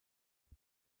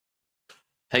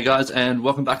Hey guys, and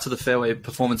welcome back to the Fairway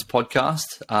Performance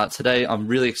Podcast. Today, I'm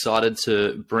really excited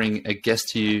to bring a guest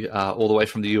to you all the way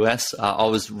from the US. I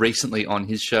was recently on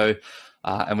his show,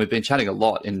 and we've been chatting a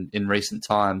lot in recent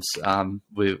times.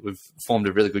 We've formed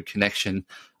a really good connection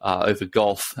over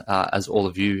golf, as all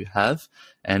of you have.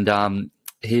 And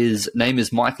his name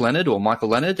is Michael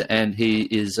Leonard, and he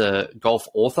is a golf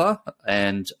author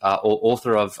and or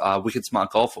author of Wicked Smart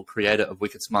Golf, or creator of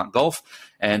Wicked Smart Golf.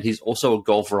 And he's also a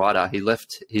golf writer. He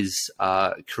left his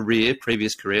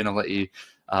previous career, and I'll let you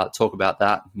talk about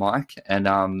that, Mike, and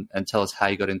tell us how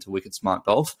you got into Wicked Smart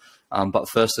Golf. But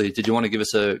firstly, did you want to give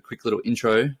us a quick little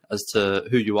intro as to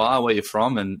who you are, where you're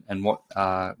from, and what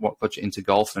got you into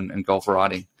golf and golf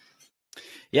writing?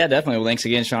 Yeah, definitely. Well, thanks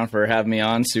again, Sean, for having me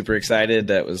on. Super excited.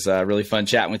 That was really fun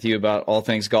chatting with you about all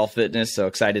things golf fitness. So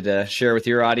excited to share with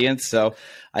your audience. So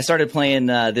I started playing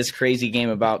this crazy game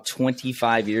about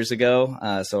 25 years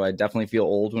ago. So I definitely feel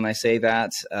old when I say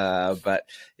that. But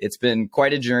it's been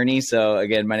quite a journey. So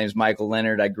again, my name is Michael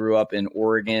Leonard. I grew up in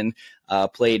Oregon,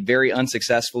 played very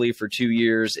unsuccessfully for 2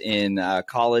 years in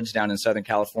college down in Southern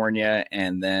California,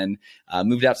 and then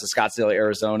moved out to Scottsdale,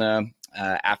 Arizona,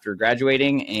 after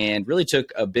graduating, and really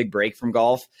took a big break from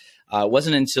golf. It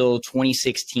wasn't until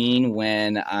 2016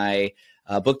 when I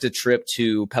booked a trip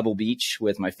to Pebble Beach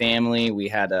with my family. We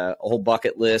had a whole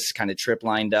bucket list kind of trip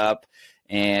lined up,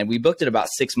 and we booked it about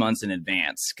 6 months in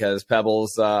advance because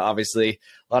Pebble's obviously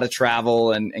a lot of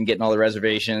travel and getting all the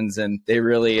reservations, and they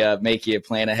really make you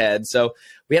plan ahead. So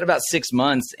we had about 6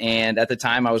 months, and at the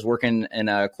time I was working in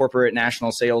a corporate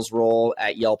national sales role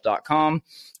at Yelp.com.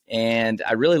 And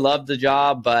I really loved the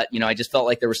job, but, I just felt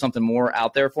like there was something more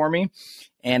out there for me.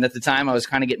 And at the time, I was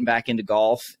kind of getting back into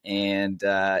golf. And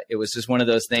it was just one of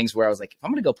those things where I was like, if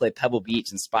I'm going to go play Pebble Beach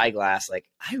and Spyglass, like,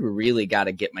 I really got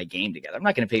to get my game together. I'm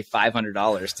not going to pay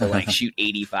 $500 to shoot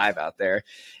 85 out there.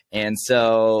 And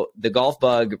so the golf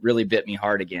bug really bit me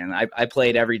hard again. I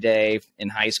played every day in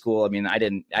high school. I mean, I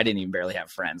didn't even barely have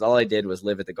friends. All I did was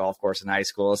live at the golf course in high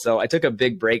school. So I took a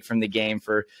big break from the game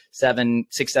for 7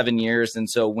 years. And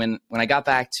so when I got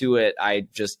back to it, I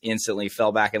just instantly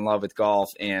fell back in love with golf.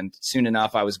 And soon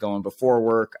enough, I was going before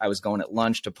work. I was going at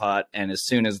lunch to putt. And as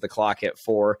soon as the clock hit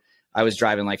 4, I was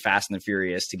driving like Fast and the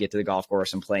Furious to get to the golf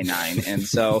course and play 9. And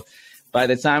so by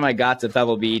the time I got to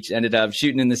Pebble Beach, ended up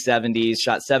shooting in the 70s,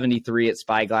 shot 73 at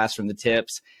Spyglass from the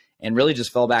tips, and really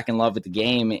just fell back in love with the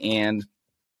game and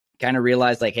kind of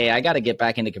realized like, hey, I got to get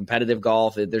back into competitive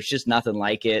golf. There's just nothing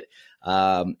like it.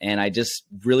 And I just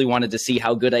really wanted to see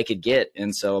how good I could get.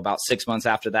 And so about 6 months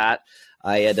after that,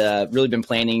 I had really been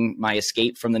planning my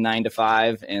escape from the 9 to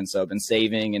 5. And so I've been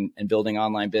saving and building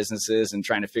online businesses and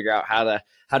trying to figure out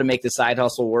how to make the side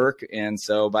hustle work. And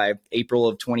so by April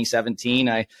of 2017,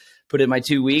 I put in my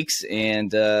 2 weeks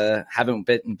and haven't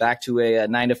been back to a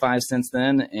 9 to 5 since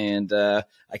then. And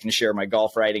I can share my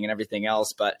golf writing and everything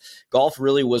else. But golf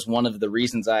really was one of the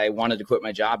reasons I wanted to quit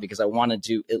my job, because I wanted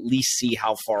to at least see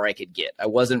how far I could get. I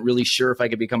wasn't really sure if I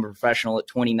could become a professional at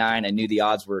 29. I knew the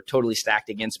odds were totally stacked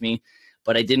against me,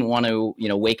 but I didn't want to,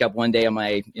 wake up one day on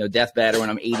my deathbed or when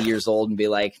I'm 80 years old and be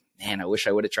like, man, I wish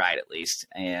I would have tried at least.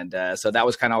 And so that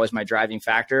was kind of always my driving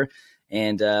factor.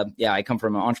 And I come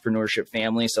from an entrepreneurship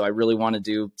family, so I really wanted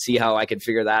to see how I could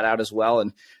figure that out as well.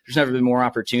 And there's never been more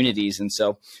opportunities. And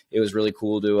so it was really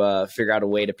cool to figure out a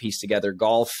way to piece together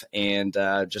golf and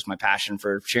just my passion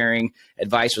for sharing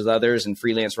advice with others and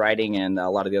freelance writing and a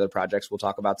lot of the other projects we'll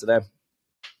talk about today.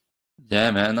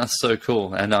 Yeah, man, that's so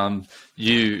cool. And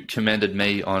you commended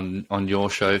me on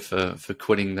your show for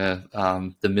quitting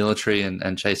the military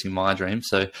and chasing my dream.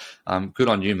 So good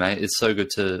on you, mate. It's so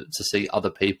good to see other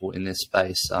people in this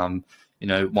space.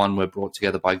 One, we're brought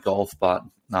together by golf, but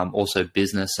also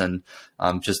business and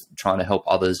just trying to help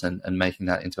others and making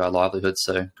that into our livelihood.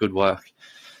 So good work.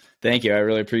 Thank you. I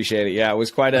really appreciate it. Yeah, it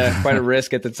was quite a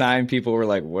risk at the time. People were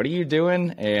like, what are you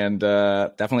doing? And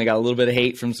definitely got a little bit of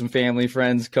hate from some family,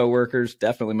 friends, coworkers,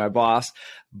 definitely my boss.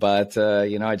 But,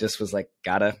 I just was like,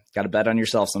 gotta bet on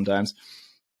yourself sometimes.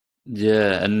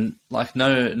 Yeah. And like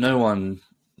no one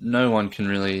can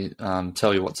really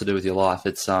tell you what to do with your life.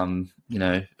 It's,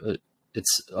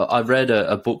 I read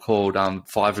a book called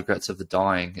 5 Regrets of the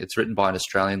Dying. It's written by an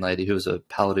Australian lady who was a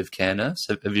palliative care nurse.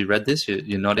 Have you read this?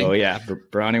 You're nodding. Oh yeah,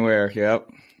 Brownie Ware.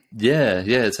 Yep. Yeah,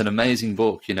 it's an amazing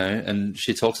book, and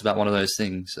she talks about one of those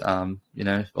things,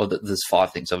 there's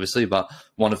 5 things obviously, but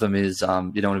one of them is you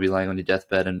don't want to be laying on your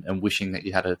deathbed and wishing that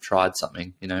you had tried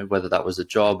something, whether that was a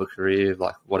job, a career,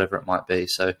 like whatever it might be.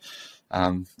 So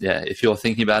if you're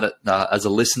thinking about it as a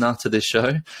listener to this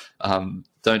show,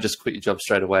 don't just quit your job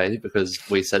straight away because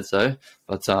we said so,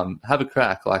 but have a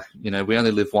crack. Like, we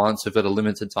only live once. We've got a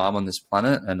limited time on this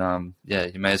planet, and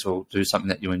you may as well do something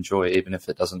that you enjoy, even if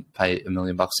it doesn't pay $1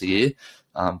 million a year.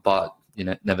 But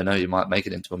never know, you might make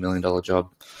it into $1 million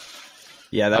job.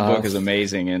 Yeah, that book is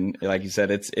amazing. And like you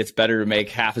said, it's better to make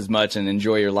half as much and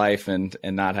enjoy your life and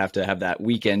not have to have that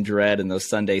weekend dread and those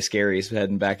Sunday scaries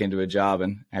heading back into a job,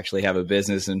 and actually have a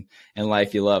business and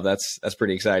life you love. That's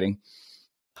pretty exciting.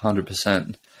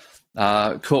 100%.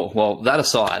 Cool. Well, that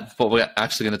aside, what we're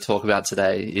actually going to talk about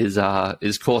today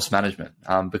is course management,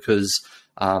 because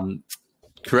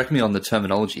correct me on the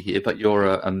terminology here, but you're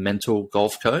a mental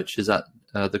golf coach. Is that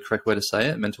the correct way to say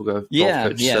it? Mental golf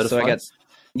coach certified?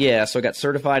 So I got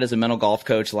certified as a mental golf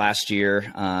coach last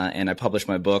year, and I published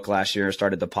my book last year.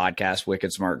 Started the podcast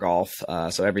Wicked Smart Golf.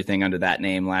 So everything under that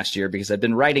name last year, because I've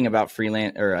been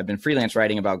freelance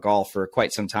writing about golf for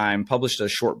quite some time. Published a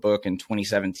short book in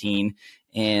 2017,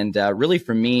 and really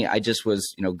for me, I just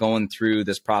was going through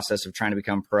this process of trying to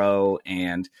become pro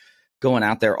and going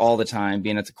out there all the time,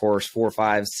 being at the course 4,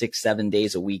 5, 6, 7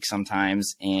 days a week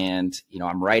sometimes. And,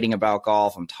 I'm writing about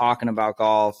golf, I'm talking about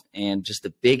golf. And just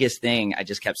the biggest thing I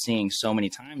just kept seeing so many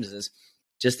times is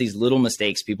just these little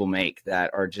mistakes people make that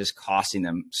are just costing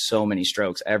them so many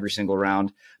strokes every single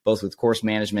round, both with course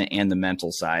management and the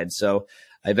mental side. So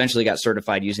I eventually got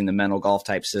certified using the mental golf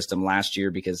type system last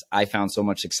year because I found so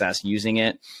much success using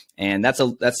it. And that's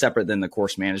separate than the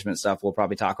course management stuff we'll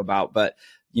probably talk about. But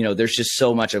there's just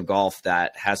so much of golf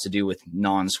that has to do with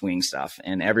non-swing stuff,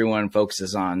 and everyone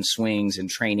focuses on swings and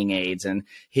training aids and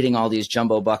hitting all these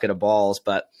jumbo bucket of balls.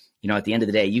 But, at the end of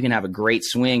the day, you can have a great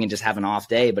swing and just have an off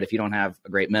day. But if you don't have a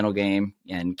great mental game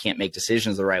and can't make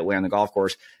decisions the right way on the golf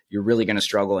course, you're really going to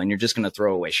struggle, and you're just going to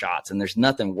throw away shots. And there's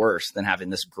nothing worse than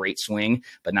having this great swing,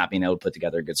 but not being able to put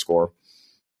together a good score.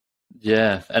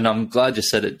 Yeah, and I'm glad you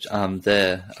said it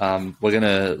there. We're going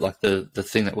to, the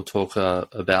thing that we'll talk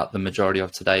about the majority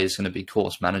of today is going to be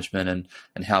course management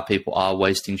and how people are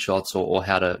wasting shots or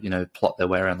how to, plot their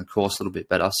way around the course a little bit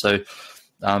better. So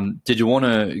did you want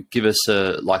to give us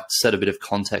set a bit of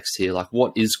context here? Like,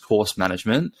 what is course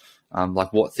management?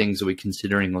 What things are we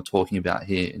considering or talking about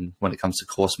here when it comes to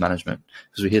course management?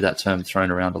 Because we hear that term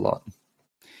thrown around a lot.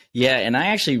 Yeah, and I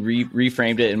actually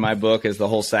reframed it in my book as the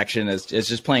whole section as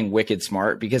just playing wicked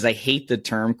smart, because I hate the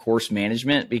term course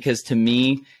management, because to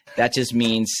me, that just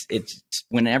means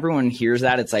when everyone hears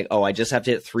that, it's like, oh, I just have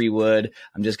to hit 3 wood.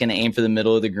 I'm just going to aim for the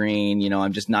middle of the green.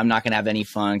 I'm not going to have any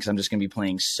fun because I'm just going to be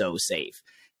playing so safe.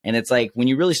 And it's like, when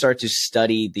you really start to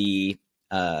study the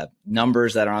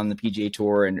numbers that are on the PGA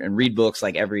Tour and read books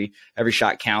like every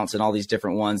shot counts and all these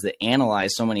different ones that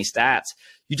analyze so many stats,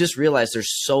 you just realize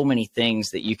there's so many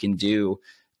things that you can do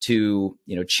to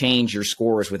change your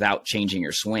scores without changing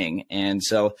your swing. And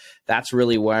so that's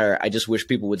really where I just wish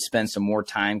people would spend some more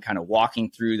time kind of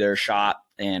walking through their shot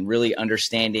and really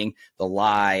understanding the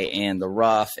lie and the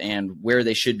rough and where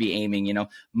they should be aiming.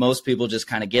 Most people just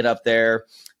kind of get up there,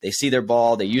 they see their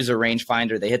ball, they use a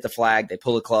rangefinder, they hit the flag, they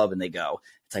pull a club, and they go.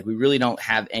 It's like we really don't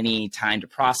have any time to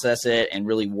process it and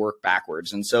really work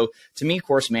backwards. And so to me,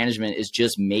 course management is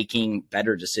just making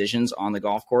better decisions on the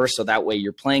golf course. So that way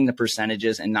you're playing the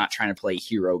percentages and not trying to play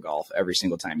hero golf every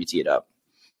single time you tee it up.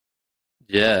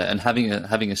 Yeah, and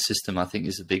having a system, I think,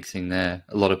 is a big thing there.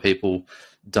 A lot of people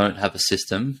don't have a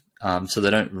system, so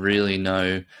they don't really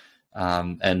know.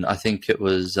 And I think it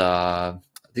was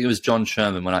John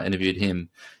Sherman, when I interviewed him,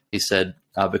 he said,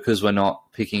 because we're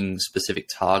not picking specific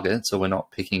targets or we're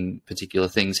not picking particular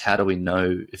things, how do we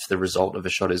know if the result of a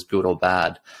shot is good or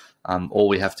bad? All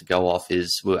we have to go off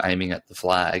is we're aiming at the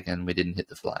flag and we didn't hit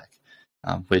the flag,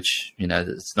 which,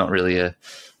 it's not really a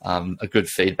good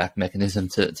feedback mechanism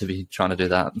to be trying to do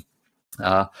that.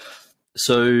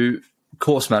 So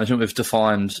course management, we've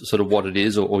defined sort of what it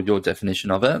is or your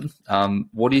definition of it.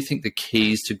 What do you think the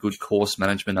keys to good course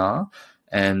management are?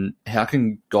 And how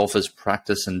can golfers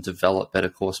practice and develop better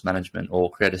course management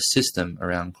or create a system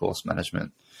around course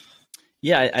management?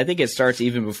 Yeah, I think it starts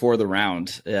even before the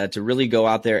round to really go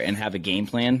out there and have a game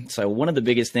plan. So one of the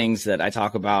biggest things that I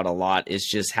talk about a lot is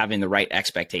just having the right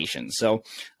expectations. So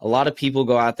a lot of people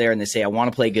go out there and they say, I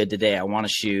want to play good today. I want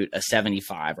to shoot a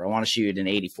 75 or I want to shoot an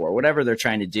 84, whatever they're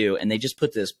trying to do. And they just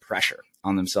put this pressure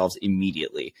on themselves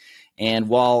immediately. And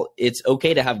while it's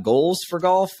okay to have goals for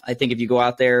golf, I think if you go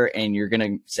out there and you're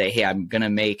going to say, hey, I'm going to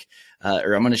make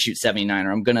or I'm going to shoot 79,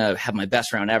 or I'm going to have my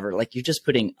best round ever. Like, you're just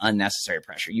putting unnecessary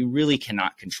pressure. You really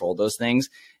cannot control those things.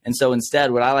 And so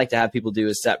instead, what I like to have people do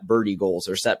is set birdie goals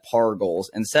or set par goals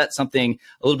and set something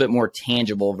a little bit more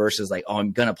tangible versus like, oh,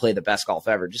 I'm going to play the best golf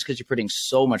ever, just because you're putting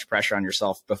so much pressure on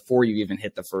yourself before you even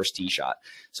hit the first tee shot.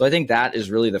 So I think that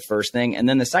is really the first thing. And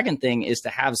then the second thing is to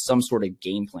have some sort of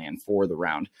game plan for the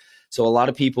round. So a lot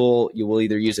of people, you will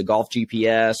either use a golf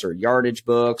GPS or yardage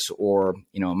books, or,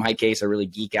 in my case, I really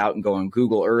geek out and go on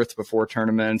Google Earth before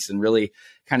tournaments and really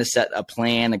kind of set a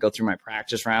plan and go through my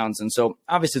practice rounds. And so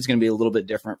obviously it's going to be a little bit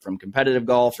different from competitive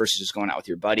golf versus just going out with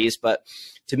your buddies. But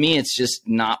to me, it's just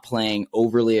not playing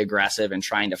overly aggressive and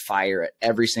trying to fire at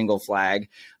every single flag.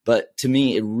 But to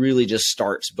me, it really just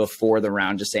starts before the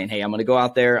round, just saying, hey, I'm going to go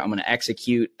out there, I'm going to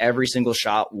execute every single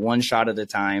shot, one shot at a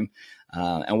time.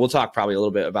 And we'll talk probably a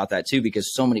little bit about that too,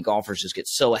 because so many golfers just get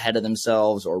so ahead of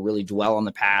themselves or really dwell on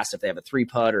the past if they have a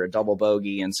 3-putt or a double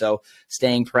bogey. And so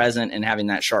staying present and having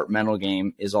that sharp mental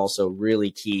game is also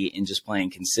really key in just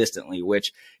playing consistently,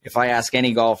 which if I ask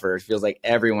any golfer, it feels like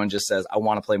everyone just says, I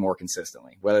want to play more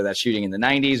consistently, whether that's shooting in the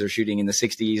 90s or shooting in the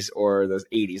 60s or the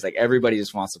 80s. Like, everybody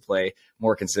just wants to play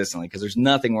more consistently, because there's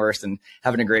nothing worse than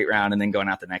having a great round and then going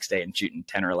out the next day and shooting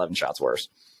 10 or 11 shots worse.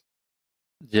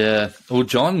 Yeah, well,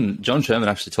 John Sherman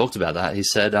actually talked about that. He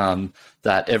said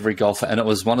that every golfer, and it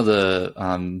was one of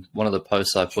the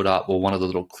posts I put up, or one of the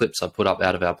little clips I put up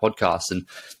out of our podcast, and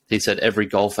he said every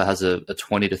golfer has a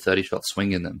 20 to 30 shot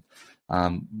swing in them.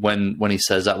 When he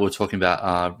says that, we're talking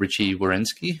about Richie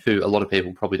Werenski, who a lot of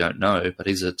people probably don't know, but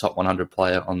he's a top 100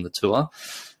 player on the tour,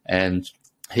 and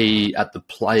he, at the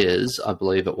Players, I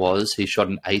believe it was, he shot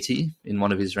an 80 in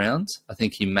one of his rounds. I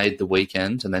think he made the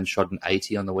weekend and then shot an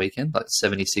 80 on the weekend, like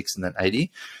 76 and then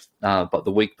 80. But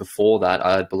the week before that,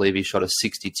 I believe he shot a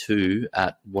 62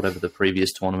 at whatever the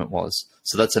previous tournament was.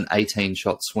 So that's an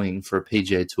 18-shot swing for a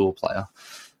PGA Tour player.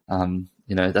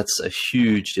 That's a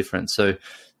huge difference. So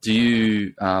do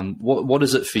you, what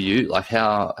is it for you? Like,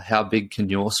 how big can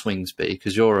your swings be?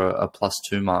 Because you're a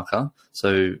 +2 marker.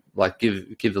 So like,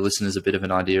 give the listeners a bit of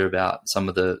an idea about some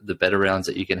of the better rounds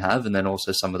that you can have, and then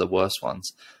also some of the worst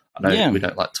ones. I know we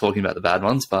don't like talking about the bad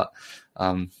ones, but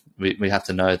we have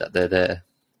to know that they're there.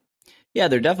 Yeah,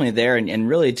 they're definitely there. And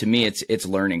really, to me, it's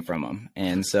learning from them.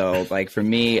 And so, like, for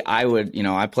me, I would,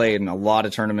 I play in a lot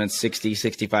of tournaments, 60,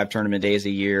 65 tournament days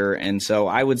a year. And so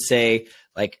I would say,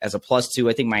 like, as a +2,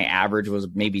 I think my average was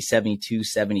maybe 72,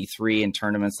 73 in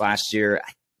tournaments last year.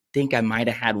 I think I might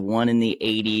have had one in the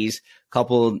 80s,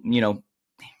 couple,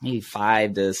 maybe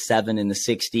 5 to 7 in the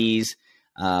 60s,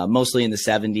 mostly in the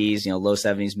 70s, low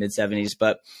 70s, mid 70s.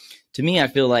 But to me, I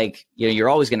feel like, you're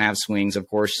always going to have swings. Of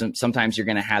course, sometimes you're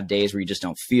going to have days where you just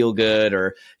don't feel good,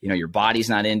 or, your body's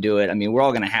not into it. I mean, we're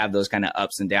all going to have those kind of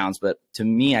ups and downs. But to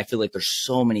me, I feel like there's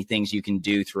so many things you can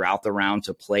do throughout the round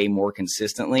to play more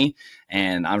consistently.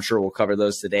 And I'm sure we'll cover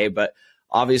those today. But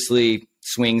obviously,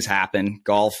 swings happen.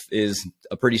 Golf is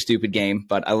a pretty stupid game,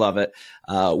 but I love it.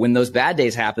 When those bad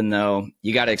days happen, though,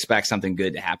 you got to expect something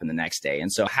good to happen the next day.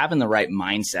 And so having the right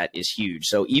mindset is huge.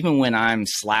 So even when I'm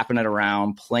slapping it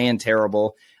around, playing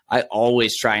terrible, I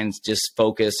always try and just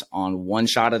focus on one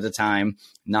shot at a time,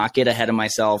 not get ahead of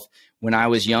myself. When I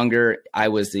was younger, I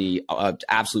was the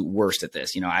absolute worst at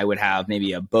this. I would have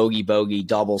maybe a bogey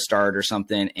double start or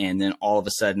something, and then all of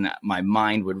a sudden my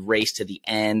mind would race to the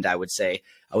end. I would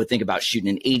think about shooting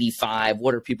an 85.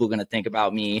 What are people going to think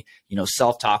about me?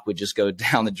 Self-talk would just go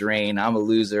down the drain. I'm a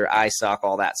loser. I suck,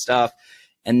 all that stuff.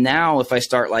 And now if I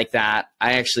start like that,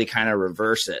 I actually kind of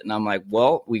reverse it. And I'm like,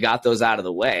 well, we got those out of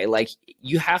the way. Like,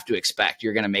 you have to expect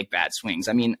you're going to make bad swings.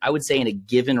 I mean, I would say in a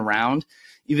given round,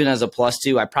 even as a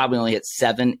 +2, I probably only hit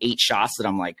 7, 8 shots that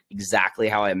I'm like exactly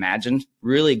how I imagined.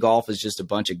 Really, golf is just a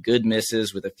bunch of good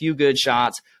misses with a few good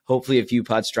shots, hopefully a few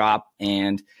putts drop,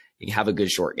 and you have a good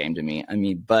short game to me. I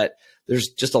mean, but there's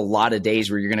just a lot of days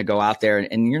where you're going to go out there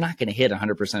and you're not going to hit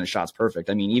 100% of shots perfect.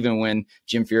 I mean, even when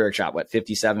Jim Furyk shot,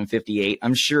 57, 58,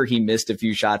 I'm sure he missed a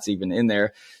few shots even in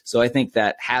there. So I think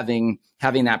that having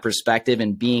that perspective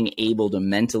and being able to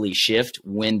mentally shift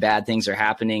when bad things are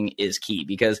happening is key,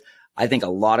 because I think a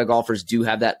lot of golfers do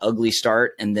have that ugly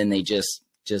start and then they just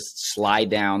slide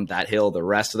down that hill the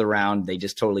rest of the round. They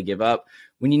just totally give up.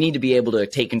 When you need to be able to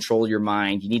take control of your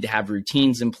mind, you need to have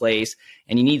routines in place,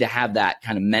 and you need to have that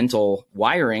kind of mental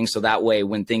wiring. So that way,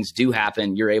 when things do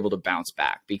happen, you're able to bounce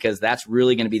back, because that's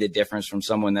really going to be the difference from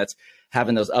someone that's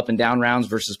having those up and down rounds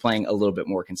versus playing a little bit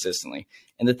more consistently.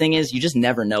 And the thing is, you just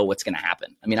never know what's going to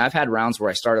happen. I mean, I've had rounds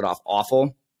where I started off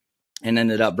awful and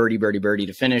ended up birdie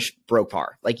to finish, broke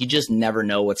par. Like, you just never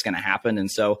know what's going to happen.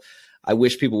 And so I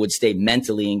wish people would stay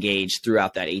mentally engaged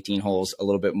throughout that 18 holes a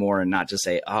little bit more and not just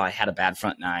say, oh, I had a bad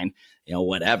front nine,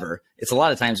 whatever. It's a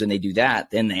lot of times when they do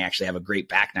that, then they actually have a great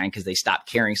back nine because they stop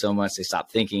caring so much. They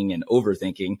stop thinking and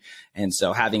overthinking. And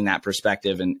so having that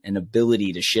perspective and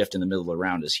ability to shift in the middle of the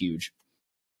round is huge.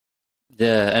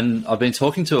 Yeah, and I've been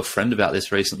talking to a friend about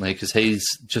this recently because he's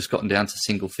just gotten down to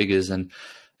single figures, and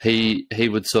he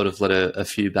would sort of let a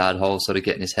few bad holes sort of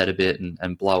get in his head a bit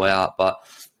and blow out. But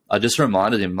I just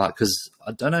reminded him, like, because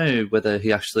I don't know whether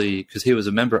he actually, because he was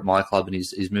a member at my club and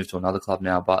he's moved to another club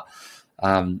now, but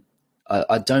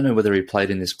I don't know whether he played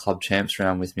in this club champs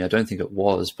round with me. I don't think it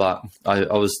was, but I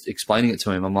was explaining it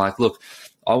to him. I'm like, look,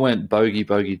 I went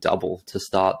bogey, double to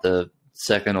start the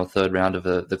second or third round of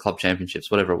the club championships,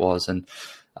 whatever it was. And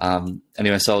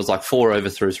anyway, so I was like 4 over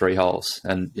through 3 holes.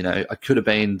 And, I could have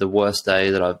been the worst day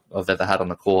that I've ever had on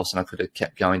the course, and I could have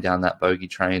kept going down that bogey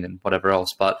train and whatever else.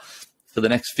 But for the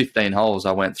next 15 holes,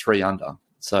 I went 3 under.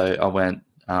 So I went,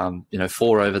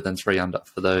 4 over, then 3 under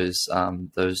for those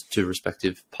 2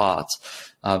 respective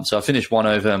parts. So I finished 1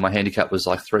 over, and my handicap was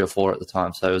like 3 or 4 at the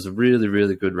time. So it was a really,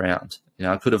 really good round.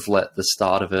 I could have let the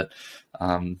start of it,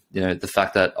 the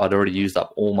fact that I'd already used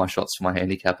up all my shots for my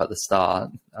handicap at the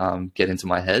start, get into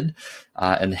my head.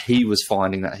 And he was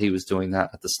finding that he was doing that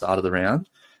at the start of the round.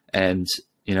 And,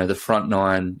 the front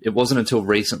nine, it wasn't until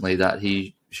recently that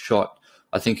he shot,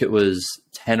 I think it was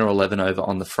 10 or 11 over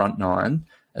on the front nine.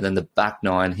 And then the back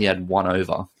nine, he had 1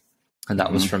 over. And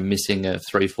that was from missing a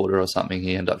 3-footer or something.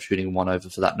 He ended up shooting 1 over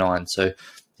for that 9. So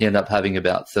he ended up having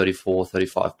about 34,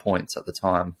 35 points at the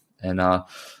time. And I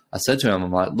said to him,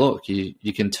 I'm like, look,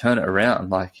 you can turn it around.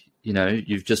 Like,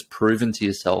 you've just proven to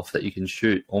yourself that you can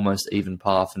shoot almost even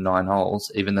par for 9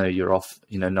 holes, even though you're off,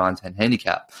 9-10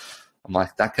 handicap. I'm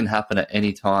like, that can happen at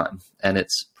any time. And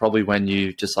it's probably when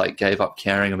you just like gave up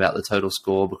caring about the total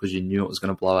score because you knew it was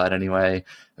going to blow out anyway.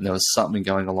 And there was something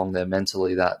going along there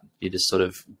mentally that you just sort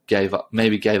of gave up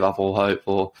all hope,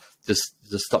 or just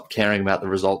stopped caring about the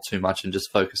result too much and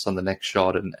just focused on the next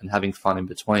shot and having fun in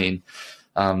between.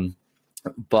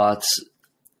 But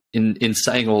in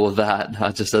saying all of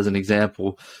that, just as an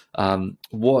example, and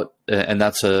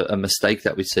that's a mistake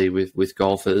that we see with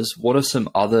golfers. What are some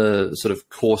other sort of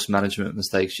course management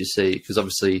mistakes you see? Because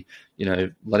obviously,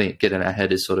 letting it get in our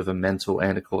head is sort of a mental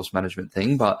and a course management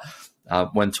thing. But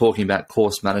when talking about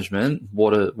course management,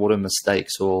 what are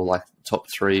mistakes, or like top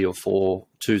 3 or 4,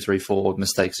 2, 3, 4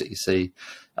 mistakes that you see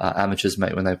amateurs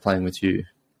make when they're playing with you?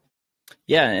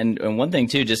 Yeah, and one thing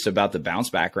too, just about the bounce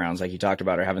back rounds, like you talked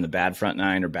about, or having the bad front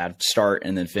nine or bad start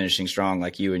and then finishing strong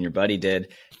like you and your buddy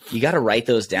did, you got to write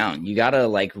those down. You got to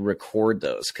like record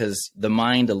those, because the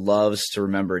mind loves to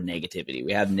remember negativity.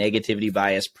 We have negativity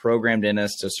bias programmed in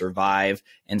us to survive.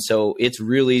 And so it's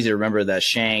really easy to remember the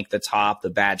shank, the top,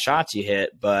 the bad shots you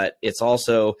hit, but it's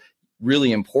also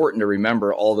really important to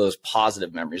remember all those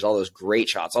positive memories, all those great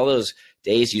shots, all those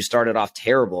days you started off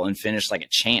terrible and finished like a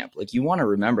champ. Like, you want to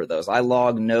remember those. I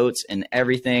log notes and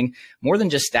everything, more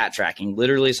than just stat tracking.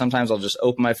 Literally, sometimes I'll just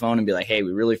open my phone and be like, hey,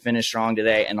 we really finished strong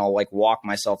today. And I'll like walk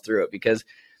myself through it, because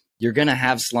you're going to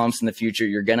have slumps in the future.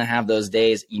 You're going to have those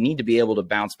days. You need to be able to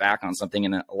bounce back on something.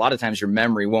 And a lot of times your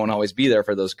memory won't always be there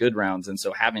for those good rounds. And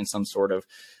so having some sort of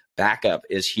backup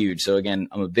is huge. So again,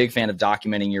 I'm a big fan of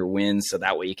documenting your wins, so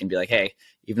that way you can be like, hey,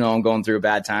 even though I'm going through a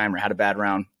bad time or had a bad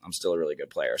round, I'm still a really good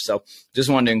player. So just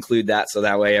wanted to include that, so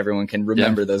that way everyone can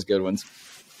remember those good ones.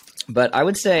 But I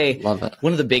would say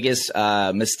one of the biggest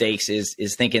mistakes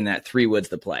is thinking that 3-wood's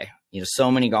the play.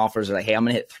 So many golfers are like, hey, I'm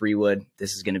going to hit 3-wood.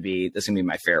 This is going to be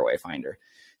my fairway finder.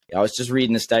 I was just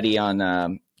reading a study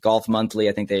on Golf Monthly.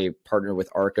 I think they partnered with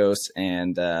Arcos,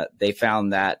 and they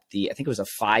found that I think it was a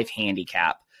 5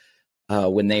 handicap,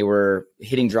 when they were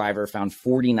hitting driver, found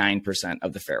 49%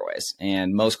 of the fairways.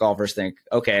 And most golfers think,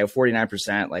 okay,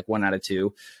 49%, like 1 out of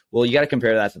 2. Well, you got to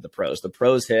compare that to the pros. The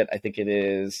pros hit, I think it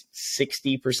is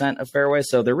 60% of fairways.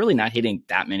 So they're really not hitting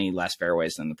that many less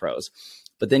fairways than the pros.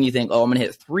 But then you think, oh, I'm going to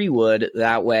hit 3-wood.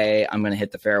 That way I'm going to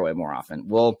hit the fairway more often.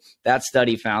 Well, that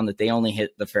study found that they only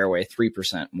hit the fairway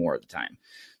 3% more of the time.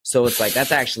 So it's like,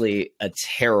 that's actually a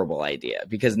terrible idea,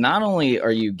 because not only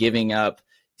are you giving up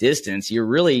distance, you're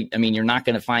not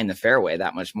going to find the fairway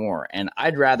that much more. And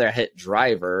I'd rather hit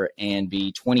driver and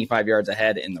be 25 yards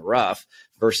ahead in the rough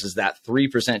versus that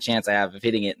 3% chance I have of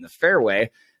hitting it in the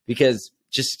fairway, because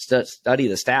just study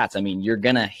the stats. I mean, you're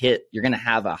going to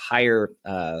have a higher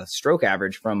stroke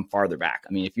average from farther back.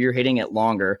 I mean, if you're hitting it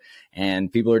longer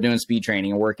and people are doing speed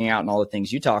training and working out and all the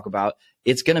things you talk about,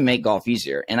 it's going to make golf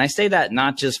easier. And I say that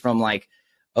not just from like,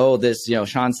 oh, this,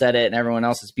 Sean said it and everyone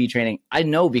else is speed training. I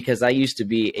know, because I used to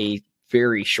be a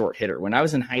very short hitter. When I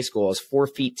was in high school, I was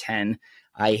 4'10".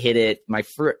 I hit it my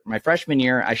freshman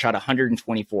year. I shot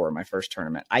 124 my first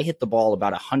tournament. I hit the ball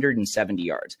about 170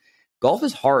 yards. Golf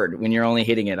is hard when you're only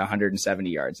hitting it 170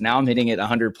 yards. Now I'm hitting it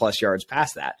 100 plus yards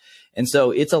past that. And so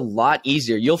it's a lot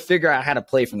easier. You'll figure out how to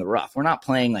play from the rough. We're not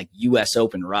playing like US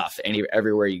Open rough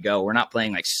everywhere you go. We're not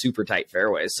playing like super tight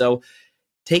fairways. So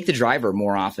take the driver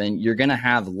more often. You're going to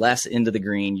have less into the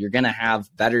green. You're going to have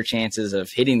better chances of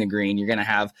hitting the green. You're going to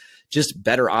have just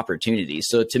better opportunities.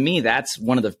 So to me, that's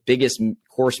one of the biggest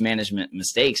course management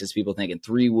mistakes is people thinking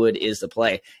 3-wood is the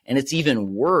play. And it's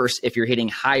even worse if you're hitting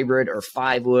hybrid or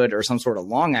 5-wood or some sort of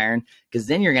long iron, because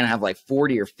then you're going to have like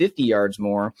 40 or 50 yards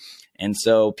more. And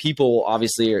so people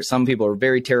obviously, or some people are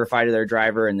very terrified of their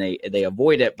driver and they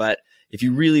avoid it. But if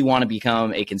you really want to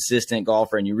become a consistent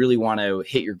golfer and you really want to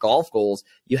hit your golf goals,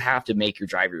 you have to make your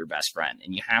driver your best friend.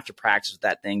 And you have to practice with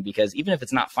that thing, because even if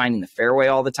it's not finding the fairway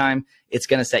all the time, it's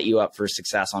going to set you up for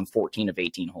success on 14 of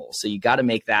 18 holes. So you got to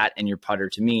make that and your putter,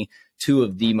 to me, two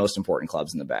of the most important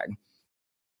clubs in the bag.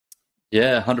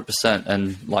 Yeah, 100%.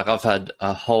 And like I've had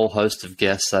a whole host of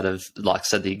guests that have like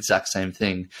said the exact same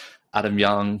thing. Adam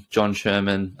Young, John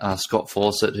Sherman, Scott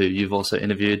Fawcett, who you've also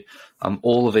interviewed.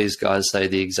 All of these guys say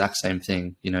the exact same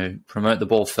thing. You know, promote the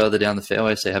ball further down the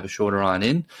fairway so you have a shorter iron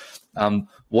in.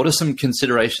 What are some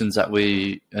considerations that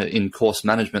we, in course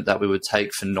management, that we would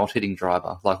take for not hitting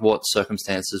driver? Like what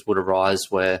circumstances would arise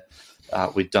where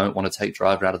we don't want to take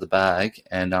driver out of the bag?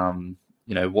 And,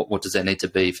 you know, what does there need to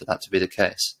be for that to be the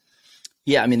case?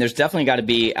 Yeah, I mean, there's definitely got to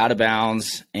be out of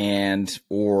bounds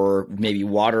or maybe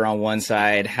water on one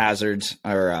side, hazards,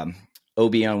 or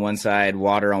OB on one side,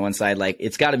 water on one side. Like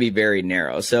it's got to be very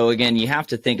narrow. So again, you have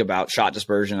to think about shot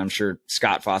dispersion. I'm sure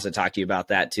Scott Fawcett talked to you about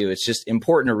that too. It's just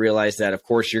important to realize that, of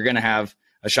course, you're going to have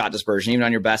a shot dispersion, even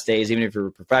on your best days. Even if you're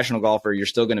a professional golfer, you're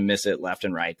still going to miss it left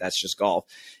and right. That's just golf.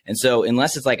 And so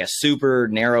unless it's like a super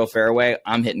narrow fairway,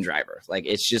 I'm hitting driver. Like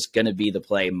it's just going to be the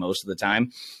play most of the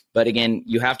time. But again,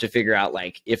 you have to figure out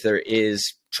like if there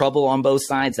is trouble on both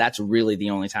sides, that's really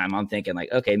the only time I'm thinking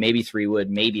like, okay, maybe 3-wood,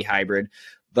 maybe hybrid.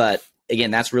 But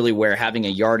again, that's really where having a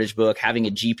yardage book, having a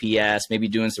GPS, maybe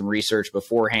doing some research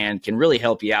beforehand can really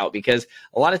help you out, because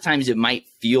a lot of times it might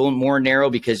feel more narrow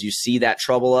because you see that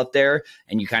trouble up there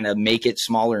and you kind of make it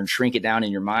smaller and shrink it down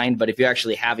in your mind. But if you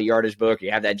actually have a yardage book,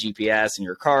 you have that GPS in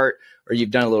your cart, or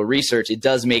you've done a little research, it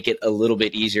does make it a little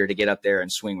bit easier to get up there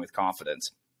and swing with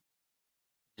confidence.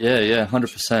 Yeah,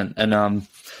 100%. And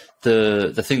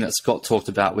the thing that Scott talked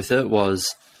about with it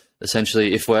was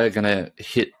essentially if we're going to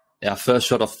hit our first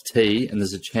shot off the tee and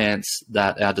there's a chance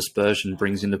that our dispersion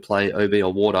brings into play OB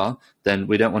or water, then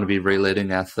we don't want to be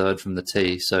re-leading our third from the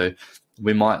tee. So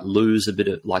we might lose a bit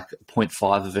of like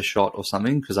 0.5 of a shot or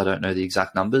something, because I don't know the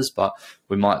exact numbers, but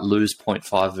we might lose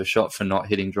 0.5 of a shot for not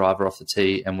hitting driver off the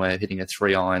tee and we're hitting a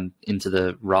 3-iron into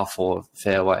the rough or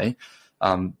fairway.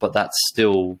 But that's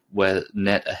still where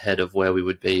net ahead of where we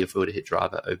would be if we were to hit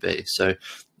driver OB. So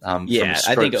yeah,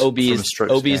 I think OB is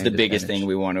the biggest thing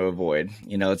we want to avoid.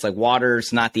 You know, it's like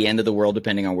water's not the end of the world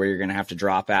depending on where you're going to have to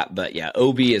drop at. But yeah,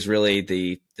 OB is really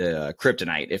the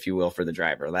kryptonite, if you will, for the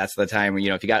driver. That's the time where, you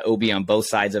know, if you got OB on both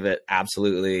sides of it,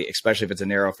 absolutely, especially if it's a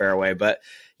narrow fairway. But,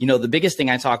 you know, the biggest thing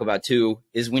I talk about too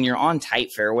is when you're on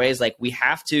tight fairways, like we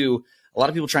have to, a lot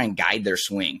of people try and guide their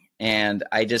swing. And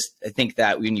I think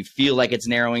that when you feel like it's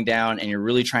narrowing down and you're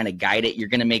really trying to guide it, you're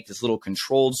going to make this little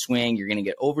controlled swing. You're going to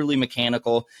get overly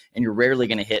mechanical and you're rarely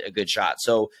going to hit a good shot.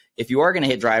 So if you are going to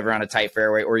hit driver on a tight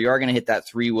fairway, or you are going to hit that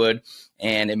 3-wood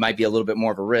and it might be a little bit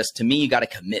more of a risk, to me, you got to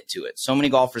commit to it. So many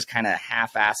golfers kind of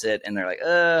half-ass it and they're like,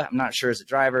 I'm not sure. Is it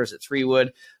driver? Is it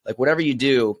 3-wood? Like whatever you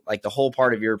do, like the whole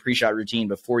part of your pre-shot routine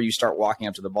before you start walking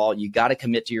up to the ball, you got to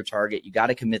commit to your target. You got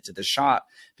to commit to the shot,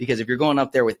 because if you're going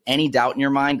up there with any doubt in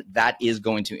your mind, that is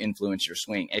going to influence your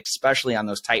swing, especially on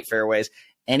those tight fairways.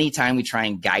 Anytime we try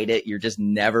and guide it, you're just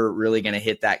never really going to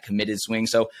hit that committed swing.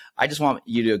 So I just want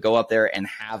you to go up there and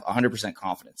have 100%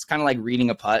 confidence. It's kind of like reading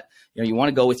a putt. You know, you want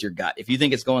to go with your gut. If you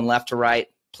think it's going left to right,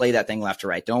 play that thing left to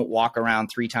right. Don't walk around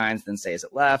 3 times, then say, is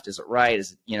it left? Is it right?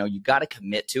 Is it, you know, you got to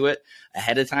commit to it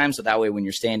ahead of time. So that way, when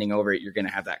you're standing over it, you're going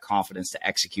to have that confidence to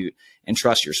execute and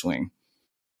trust your swing.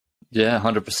 Yeah,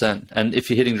 100%. And if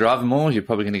you're hitting driver more, you're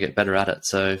probably going to get better at it.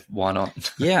 So why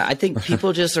not? Yeah, I think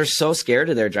people just are so scared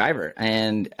of their driver.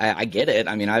 And I get it.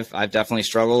 I mean, I've definitely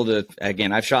struggled.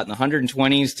 Again, I've shot in the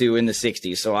 120s to in the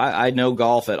 60s. So I know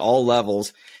golf at all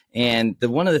levels. And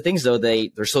one of the things, though,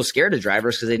 they're so scared of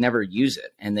drivers because they never use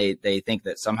it. And they think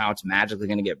that somehow it's magically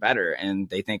going to get better. And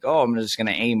they think, oh, I'm just going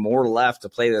to aim more left to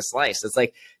play this slice. It's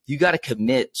like you got to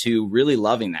commit to really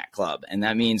loving that club. And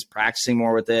that means practicing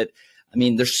more with it. I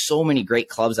mean, there's so many great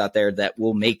clubs out there that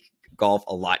will make golf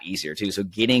a lot easier too. So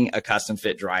getting a custom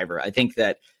fit driver, I think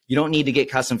that You don't need to get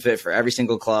custom fit for every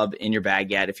single club in your bag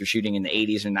yet if you're shooting in the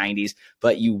 80s or 90s,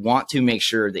 but you want to make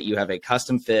sure that you have a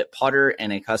custom fit putter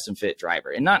and a custom fit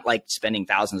driver, and not like spending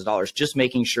thousands of dollars, just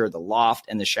making sure the loft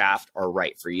and the shaft are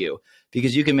right for you,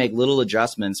 because you can make little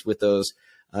adjustments with those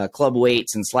club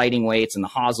weights and sliding weights and the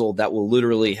hosel that will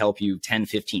literally help you 10,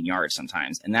 15 yards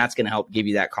sometimes. And that's going to help give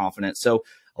you that confidence. So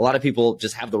a lot of people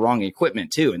just have the wrong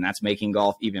equipment too, and that's making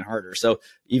golf even harder. So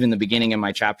even the beginning in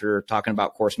my chapter talking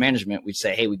about course management, we'd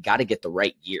say, hey, we got to get the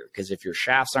right gear, because if your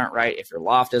shafts aren't right, if your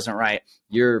loft isn't right,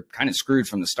 you're kind of screwed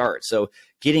from the start. So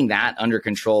getting that under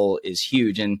control is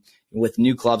huge. And with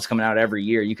new clubs coming out every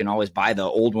year, you can always buy the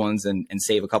old ones and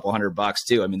save a couple $100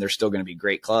 too. I mean, they're still going to be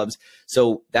great clubs.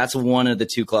 So that's one of the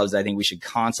two clubs I think we should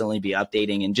constantly be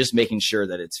updating and just making sure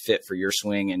that it's fit for your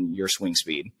swing and your swing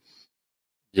speed.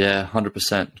 Yeah,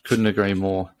 100%. Couldn't agree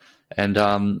more. And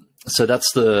so that's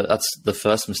the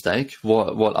first mistake.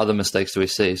 What other mistakes do we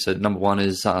see? So number one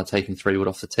is taking 3-wood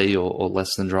off the tee or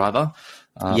less than driver.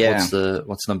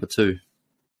 What's number two?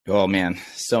 Oh man,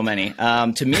 so many.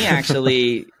 To me,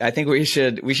 actually, I think we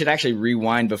should actually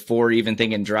rewind before even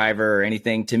thinking driver or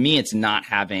anything. To me, it's not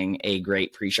having a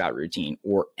great pre-shot routine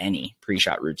or any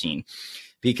pre-shot routine.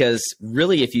 Because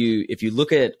really, if you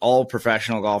look at all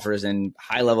professional golfers and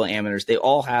high-level amateurs, they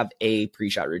all have a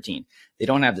pre-shot routine. They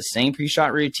don't have the same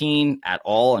pre-shot routine at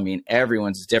all. I mean,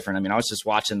 everyone's different. I mean, I was just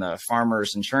watching the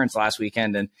Farmers Insurance last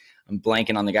weekend, and I'm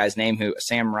blanking on the guy's name,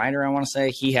 Sam Ryder, I want to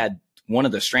say. He had one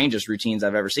of the strangest routines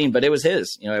I've ever seen, but it was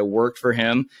his. You know, it worked for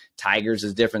him. Tiger's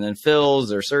is different than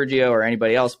Phil's or Sergio or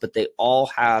anybody else, but they all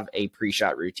have a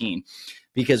pre-shot routine.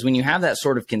 Because when you have that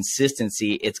sort of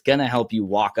consistency, it's going to help you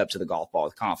walk up to the golf ball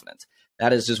with confidence.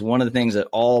 That is just one of the things that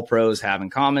all pros have in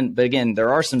common. But again,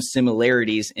 there are some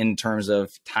similarities in terms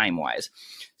of time-wise.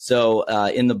 So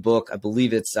in the book, I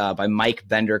believe it's by Mike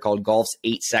Bender, called Golf's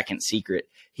 8-Second Secret,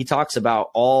 he talks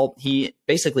about he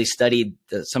basically studied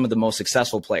some of the most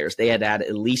successful players. They had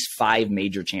at least 5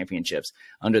 major championships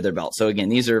under their belt. So again,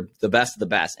 these are the best of the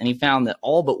best. And he found that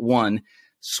all but one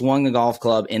swung the golf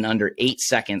club in under 8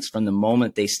 seconds from the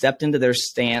moment they stepped into their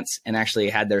stance and actually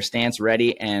had their stance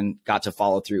ready and got to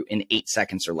follow through in 8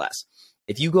 seconds or less.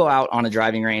 If you go out on a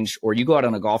driving range or you go out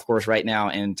on a golf course right now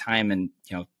and time and,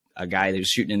 a guy who's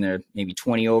shooting in there maybe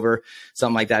 20 over,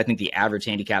 something like that. I think the average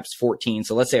handicap is 14.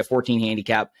 So let's say a 14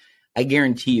 handicap. I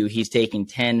guarantee you he's taking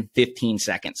 10, 15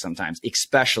 seconds sometimes,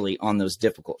 especially on those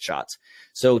difficult shots.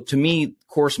 So to me,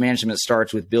 course management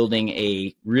starts with building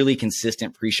a really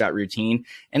consistent pre-shot routine.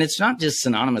 And it's not just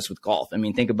synonymous with golf. I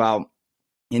mean, think about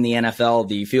in the NFL,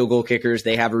 the field goal kickers,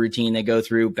 they have a routine they go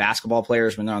through. Basketball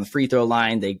players, when they're on the free throw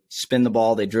line, they spin the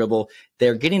ball, they dribble.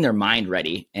 They're getting their mind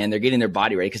ready and they're getting their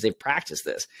body ready because they've practiced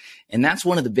this. And that's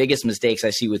one of the biggest mistakes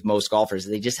I see with most golfers.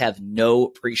 They just have no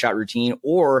pre-shot routine,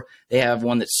 or they have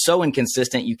one that's so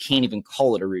inconsistent you can't even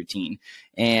call it a routine.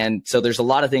 And so there's a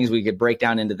lot of things we could break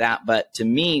down into that. But to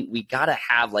me, we got to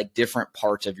have like different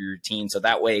parts of your routine. So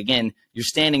that way, again, you're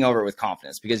standing over it with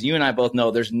confidence, because you and I both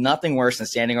know there's nothing worse than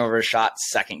standing over a shot,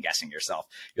 second guessing yourself.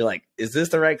 You're like, is this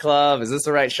the right club? Is this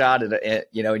the right shot? And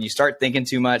you start thinking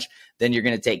too much, then you're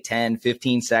going to take 10,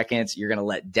 15 seconds. You're going to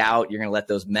let doubt. You're going to let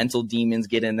those mental demons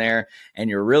get in there, and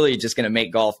you're really just going to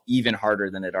make golf even harder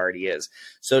than it already is.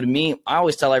 So to me, I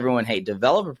always tell everyone, hey,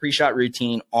 develop a pre-shot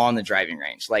routine on the driving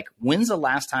range. Like, when's the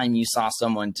last time you saw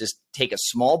someone just take a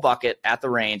small bucket at the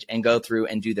range and go through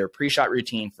and do their pre-shot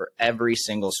routine for every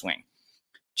single swing?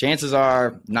 Chances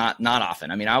are not often.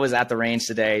 I mean, I was at the range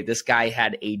today. This guy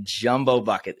had a jumbo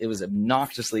bucket. It was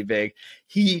obnoxiously big.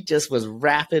 He just was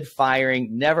rapid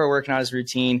firing, never working on his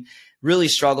routine, really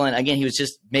struggling. Again, he was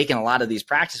just making a lot of these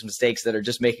practice mistakes that are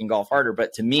just making golf harder.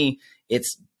 But to me,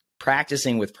 it's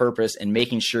practicing with purpose and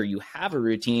making sure you have a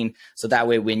routine, so that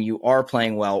way when you are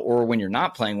playing well, or when you're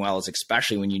not playing well, is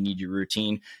especially when you need your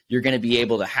routine, you're going to be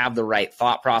able to have the right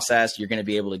thought process. You're going to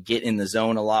be able to get in the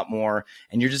zone a lot more,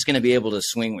 and you're just going to be able to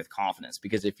swing with confidence.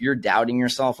 Because if you're doubting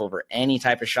yourself over any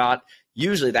type of shot,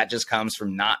 usually that just comes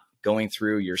from not going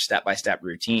through your step-by-step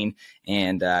routine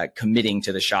and committing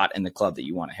to the shot and the club that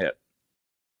you want to hit.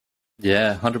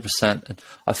 Yeah, 100%.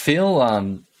 I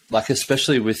feel like,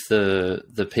 especially with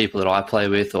the people that I play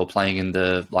with, or playing in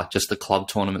just the club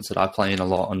tournaments that I play in a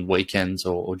lot on weekends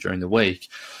or during the week,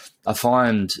 I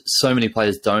find so many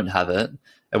players don't have it.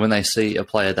 And when they see a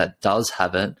player that does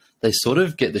have it, they sort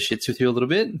of get the shits with you a little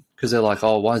bit, because they're like,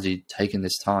 oh, why is he taking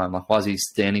this time? Like, why is he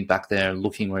standing back there and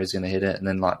looking where he's going to hit it, and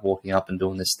then like walking up and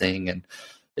doing this thing? And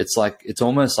it's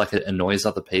almost like it annoys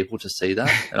other people to see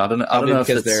that. And I don't know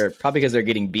because they're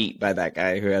getting beat by that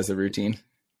guy who has a routine.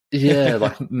 Yeah,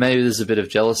 like maybe there's a bit of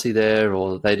jealousy there,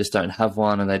 or they just don't have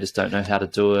one and they just don't know how to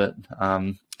do it.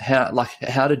 How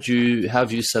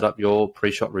have you set up your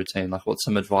pre-shot routine? Like, what's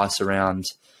some advice around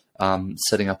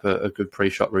setting up a good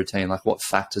pre-shot routine? Like, what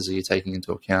factors are you taking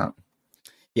into account?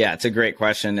 Yeah, it's a great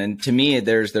question. And to me,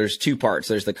 there's two parts.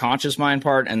 There's the conscious mind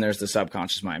part and there's the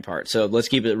subconscious mind part. So let's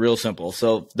keep it real simple.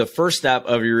 So the first step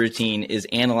of your routine is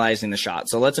analyzing the shot.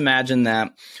 So let's imagine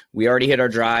that we already hit our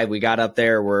drive. We got up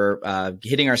there. We're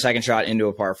hitting our second shot into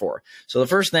a par 4. So the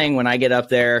first thing when I get up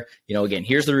there, again,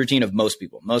 here's the routine of most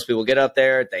people. Most people get up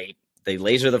there. They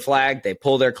laser the flag, they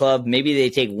pull their club. Maybe they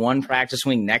take one practice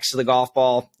swing next to the golf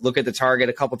ball, look at the target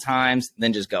a couple times,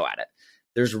 then just go at it.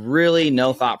 There's really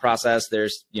no thought process.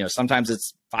 There's, sometimes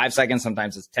it's 5 seconds,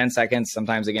 sometimes it's 10 seconds,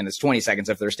 sometimes again, it's 20 seconds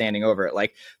if they're standing over it.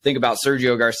 Like, think about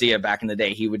Sergio Garcia back in the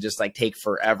day. He would just take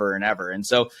forever and ever. And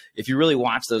so if you really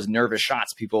watch those nervous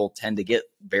shots, people tend to get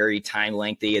very time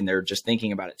lengthy and they're just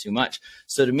thinking about it too much.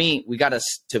 So to me, we got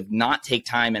to not take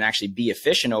time and actually be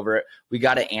efficient over it. We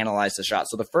got to analyze the shot.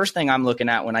 So the first thing I'm looking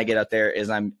at when I get up there is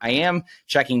I am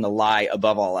checking the lie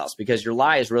above all else, because your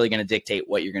lie is really going to dictate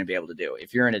what you're going to be able to do.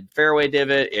 If you're in a fairway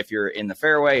divot, if you're in the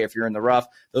fairway, if you're in the rough,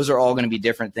 those are all going to be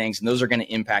different things, and those are going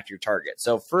to impact your target.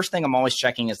 So first thing I'm always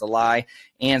checking is the lie,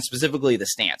 and specifically the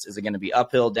stance. Is it going to be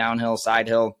uphill, downhill, side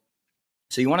hill?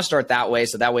 So you want to start that way.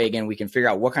 So that way, again, we can figure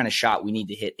out what kind of shot we need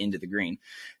to hit into the green.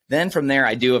 Then from there,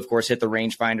 I do, of course, hit the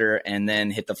rangefinder and then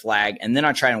hit the flag, and then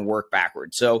I try and work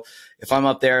backwards. So if I'm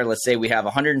up there, let's say we have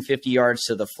 150 yards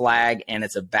to the flag and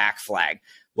it's a back flag.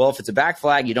 Well, if it's a back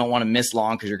flag, you don't want to miss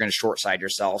long because you're going to short side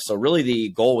yourself. So really the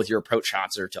goal with your approach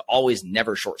shots are to always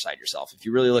never short side yourself. If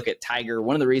you really look at Tiger,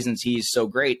 one of the reasons he's so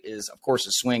great is, of course,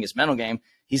 his swing, his mental game.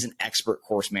 He's an expert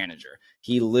course manager.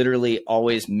 He literally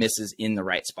always misses in the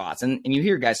right spots. And you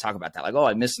hear guys talk about that, like, oh,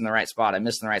 I missed in the right spot. I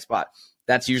missed in the right spot.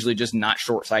 That's usually just not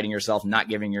short-sighting yourself, not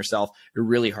giving yourself a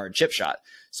really hard chip shot.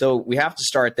 So we have to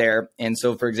start there. And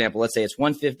so, for example, let's say it's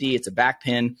 150, it's a back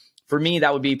pin. For me,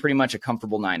 that would be pretty much a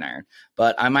comfortable 9-iron.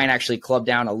 But I might actually club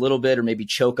down a little bit or maybe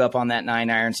choke up on that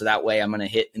 9-iron. So that way I'm going to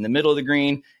hit in the middle of the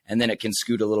green and then it can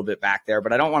scoot a little bit back there.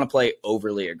 But I don't want to play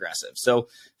overly aggressive. So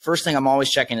first thing I'm always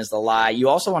checking is the lie. You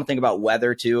also want to think about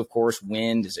weather too. Of course,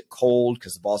 wind. Is it cold?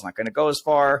 Because the ball's not going to go as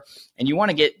far. And you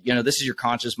want to get, this is your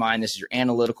conscious mind. This is your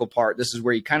analytical part. This is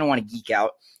where you kind of want to geek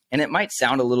out. And it might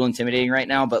sound a little intimidating right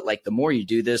now, but like the more you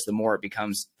do this, the more it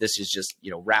becomes, this is just,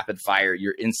 rapid fire.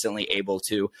 You're instantly able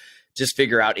to just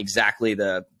figure out exactly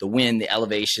the wind, the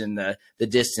elevation, the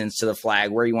distance to the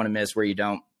flag, where you want to miss, where you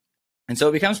don't. And so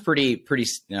it becomes pretty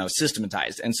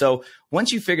systematized. And so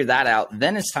once you figure that out,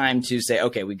 then it's time to say,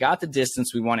 okay, we got the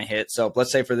distance we want to hit. So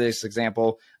let's say for this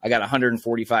example, I got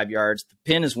 145 yards. The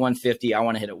pin is 150. I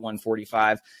want to hit at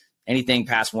 145. Anything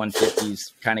past 150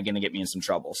 is kind of going to get me in some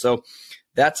trouble. So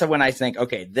that's when I think,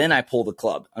 okay, then I pull the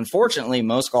club. Unfortunately,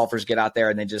 most golfers get out there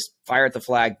and they just fire at the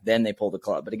flag, then they pull the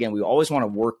club. But again, we always want to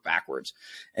work backwards.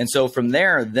 And so from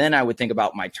there, then I would think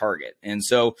about my target. And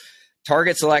so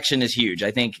target selection is huge.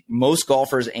 I think most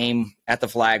golfers aim at the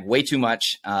flag way too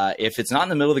much. If it's not in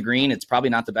the middle of the green, it's probably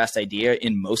not the best idea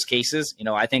in most cases.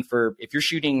 I think if you're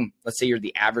shooting, let's say you're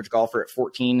the average golfer at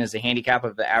 14 as a handicap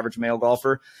of the average male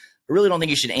golfer, I really don't think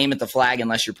you should aim at the flag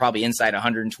unless you're probably inside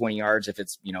 120 yards. If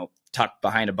it's, tucked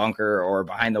behind a bunker or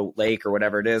behind the lake or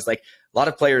whatever it is. Like, a lot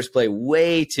of players play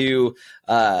way too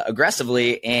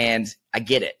aggressively, and I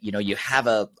get it. You have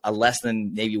a less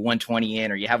than maybe 120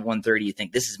 in, or you have 130. You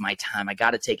think, this is my time. I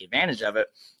got to take advantage of it.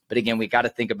 But again, we got to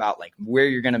think about like where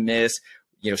you're going to miss,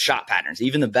 shot patterns.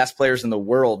 Even the best players in the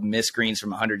world miss greens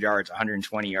from 100 yards,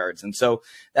 120 yards. And so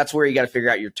that's where you got to figure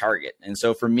out your target. And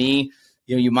so for me,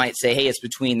 you might say, hey, it's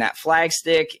between that flag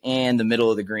stick and the middle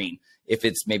of the green if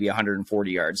it's maybe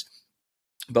 140 yards.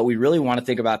 But we really want to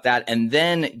think about that and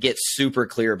then get super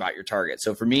clear about your target.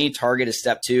 So for me, target is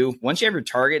step 2. Once you have your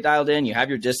target dialed in, you have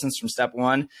your distance from step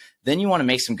 1, then you want to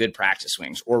make some good practice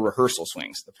swings or rehearsal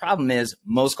swings. The problem is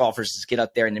most golfers just get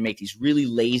up there and they make these really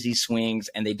lazy swings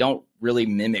and they don't really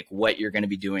mimic what you're going to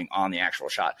be doing on the actual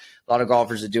shot. A lot of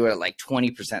golfers that do it at like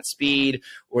 20% speed,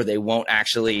 or they won't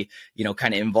actually,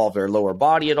 kind of involve their lower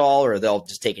body at all, or they'll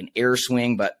just take an air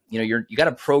swing. But, you got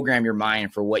to program your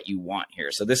mind for what you want here.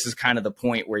 So this is kind of the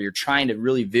point where you're trying to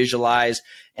really visualize.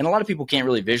 And a lot of people can't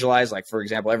really visualize. Like, for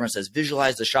example, everyone says,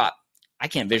 visualize the shot. I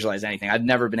can't visualize anything. I've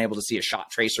never been able to see a shot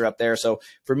tracer up there. So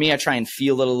for me, I try and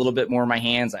feel it a little bit more in my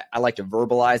hands. I like to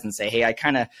verbalize and say, hey, I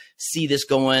kind of see this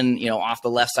going, off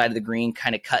the left side of the green,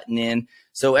 kind of cutting in.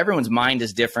 So everyone's mind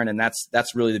is different. And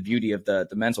that's really the beauty of the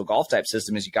mental golf type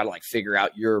system, is you got to like figure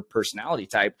out your personality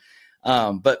type.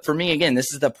 But for me, again,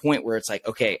 this is the point where it's like,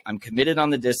 okay, I'm committed on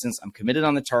the distance. I'm committed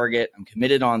on the target. I'm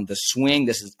committed on the swing.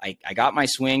 I got my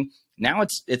swing. Now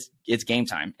it's game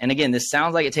time. And again, this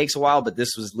sounds like it takes a while, but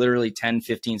this was literally 10,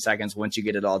 15 seconds once you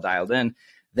get it all dialed in.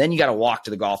 Then you got to walk to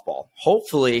the golf ball.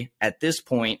 Hopefully at this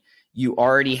point, you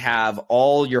already have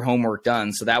all your homework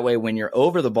done. So that way, when you're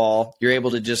over the ball, you're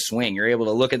able to just swing. You're able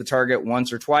to look at the target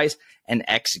once or twice and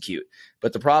execute.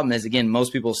 But the problem is, again,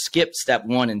 most people skip step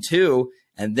 1 and 2,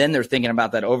 and then they're thinking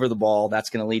about that over the ball. That's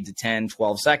going to lead to 10,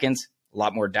 12 seconds. A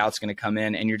lot more doubt's going to come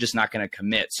in, and you're just not going to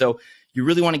commit. So you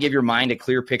really want to give your mind a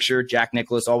clear picture. Jack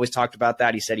Nicklaus always talked about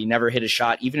that. He said he never hit a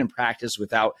shot, even in practice,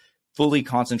 without fully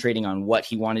concentrating on what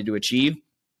he wanted to achieve.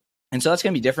 And so that's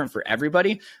going to be different for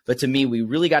everybody. But to me, we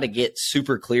really got to get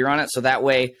super clear on it. So that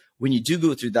way, when you do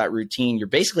go through that routine, you're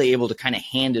basically able to kind of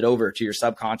hand it over to your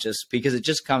subconscious, because it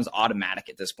just comes automatic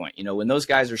at this point. You know, when those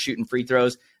guys are shooting free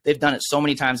throws, they've done it so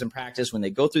many times in practice. When they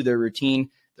go through their routine,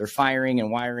 they're firing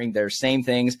and wiring their same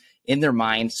things in their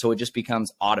mind. So it just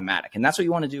becomes automatic. And that's what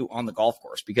you want to do on the golf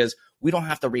course, because we don't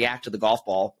have to react to the golf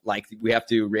ball like we have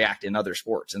to react in other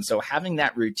sports. And so having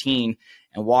that routine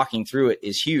and walking through it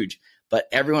is huge. But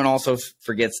everyone also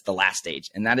forgets the last stage,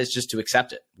 and that is just to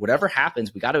accept it. Whatever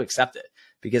happens, we got to accept it.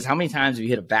 Because how many times have you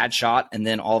hit a bad shot, and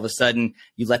then all of a sudden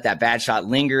you let that bad shot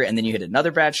linger, and then you hit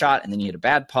another bad shot, and then you hit a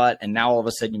bad putt, and now all of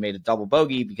a sudden you made a double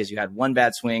bogey because you had one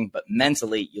bad swing, but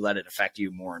mentally you let it affect you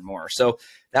more and more. So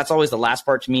that's always the last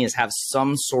part to me, is have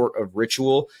some sort of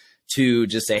ritual to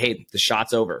just say, hey, the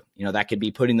shot's over. You know, that could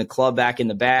be putting the club back in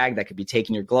the bag. That could be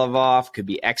taking your glove off, could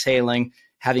be exhaling,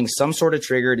 having some sort of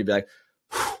trigger to be like,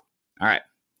 whew, all right,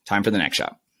 time for the next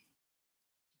shot.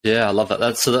 Yeah, I love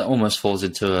that. So that almost falls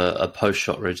into a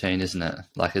post-shot routine, isn't it?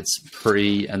 Like it's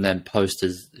pre and then post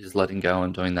is letting go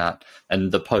and doing that.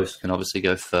 And the post can obviously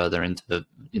go further into,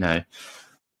 you know,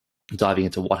 diving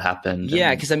into what happened.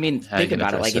 Yeah, because I mean, think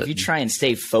about it. Like if you try and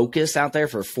stay focused out there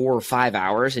for 4 or 5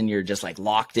 hours and you're just like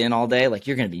locked in all day, like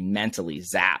you're going to be mentally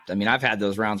zapped. I mean, I've had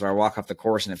those rounds where I walk off the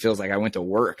course and it feels like I went to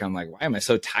work. I'm like, why am I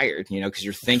so tired? You know, because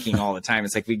you're thinking all the time.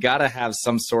 It's like we got to have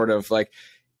some sort of like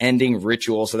ending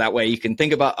ritual, so that way you can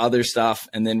think about other stuff,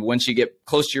 and then once you get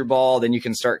close to your ball, then you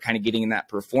can start kind of getting in that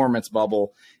performance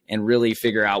bubble and really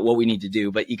figure out what we need to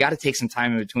do. But you got to take some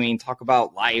time in between, talk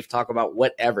about life, talk about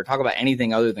whatever, talk about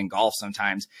anything other than golf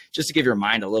sometimes, just to give your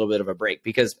mind a little bit of a break.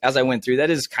 Because as I went through,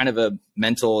 that is kind of a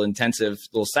mental intensive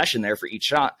little session there for each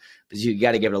shot, but you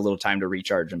got to give it a little time to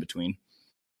recharge in between.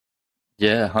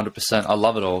 Yeah, 100%. I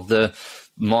love it all.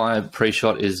 My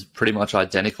pre-shot is pretty much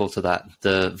identical to that.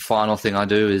 The final thing I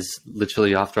do is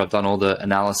literally after I've done all the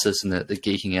analysis and the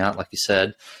geeking out, like you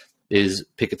said, is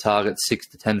pick a target 6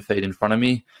 to 10 feet in front of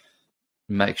me,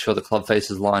 make sure the club face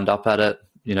is lined up at it,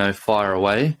 you know, fire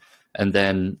away. And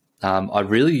then I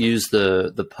really use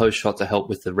the post shot to help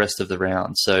with the rest of the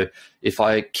round. So if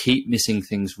I keep missing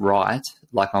things right,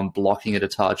 like I'm blocking at a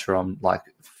touch or I'm like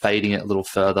fading it a little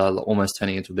further, almost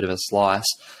turning into a bit of a slice,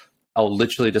 I'll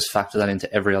literally just factor that into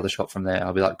every other shot from there.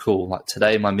 I'll be like, cool, like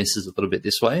today my miss is a little bit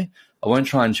this way. I won't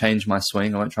try and change my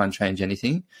swing. I won't try and change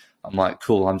anything. I'm like,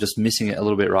 cool, I'm just missing it a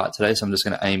little bit right today, so I'm just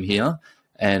going to aim here.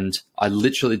 And I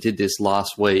literally did this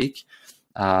last week,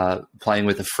 playing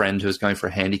with a friend who was going for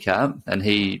a handicap, and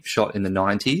he shot in the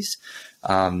 90s.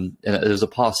 And it was a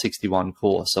par 61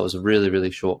 course, so it was a really,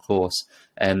 really short course.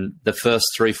 And the first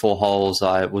 3-4 holes,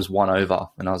 I was 1 over,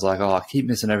 and I was like, oh, I keep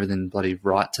missing everything bloody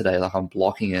right today. Like I'm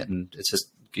blocking it, and it's just,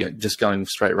 you know, just going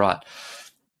straight right.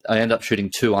 I end up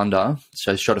shooting 2 under,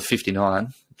 so I shot a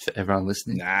 59 for everyone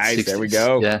listening. Nice, 60s. there we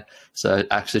go. Yeah, so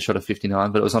I actually shot a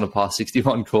 59, but it was on a par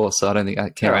 61 course, so I don't think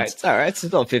that counts. All right, it's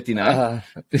still 59.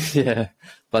 Yeah,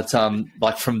 but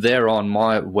like from there on,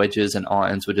 my wedges and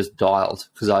irons were just dialed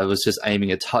because I was just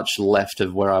aiming a touch left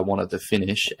of where I wanted to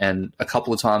finish, and a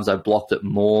couple of times I blocked it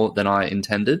more than I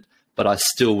intended, but I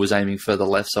still was aiming further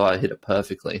left, so I hit it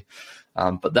perfectly.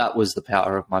 But that was the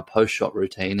power of my post-shot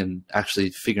routine and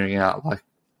actually figuring out, like,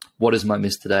 what is my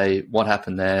miss today? What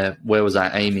happened there? Where was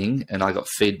I aiming? And I got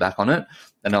feedback on it,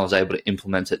 and I was able to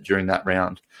implement it during that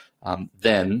round.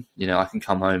 Then, you know, I can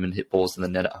come home and hit balls in the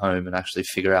net at home and actually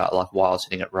figure out like why I was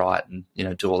hitting it right, and, you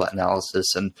know, do all that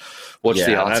analysis and watch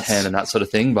the R10 and that sort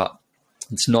of thing. But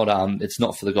it's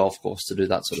not for the golf course to do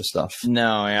that sort of stuff.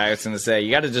 No, yeah, I was going to say,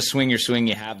 you got to just swing your swing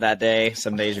you have that day.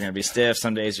 Some days you're going to be stiff.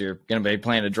 Some days you're going to be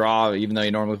playing a draw, even though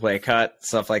you normally play a cut,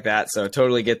 stuff like that. So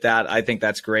totally get that. I think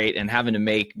that's great. And having to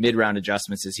make mid-round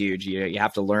adjustments is huge. You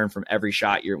have to learn from every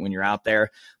shot when you're out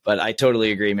there. But I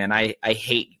totally agree, man. I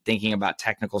hate thinking about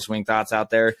technical swing thoughts out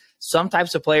there. Some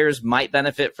types of players might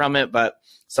benefit from it, but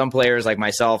some players like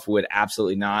myself would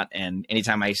absolutely not. And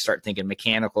anytime I start thinking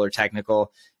mechanical or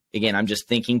technical, again, I'm just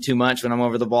thinking too much when I'm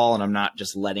over the ball, and I'm not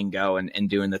just letting go and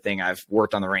doing the thing I've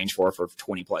worked on the range for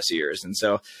 20 plus years. And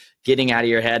so getting out of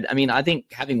your head, I mean, I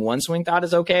think having one swing thought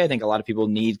is okay. I think a lot of people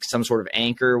need some sort of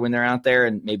anchor when they're out there,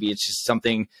 and maybe it's just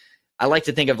something. I like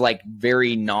to think of like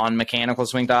very non-mechanical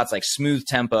swing thoughts, like smooth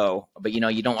tempo, but you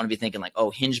don't want to be thinking like, oh,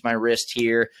 hinge my wrist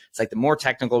here. It's like the more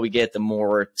technical we get, the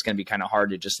more it's going to be kind of hard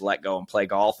to just let go and play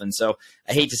golf. And so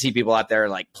I hate to see people out there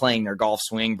like playing their golf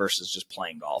swing versus just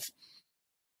playing golf.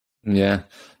 Yeah.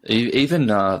 Even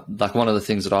like one of the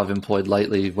things that I've employed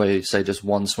lately where you say just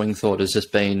one swing thought has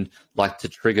just been like to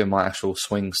trigger my actual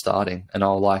swing starting. And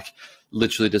I'll like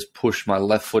literally just push my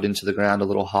left foot into the ground a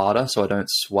little harder so I don't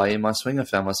sway in my swing. I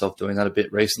found myself doing that a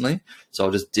bit recently. So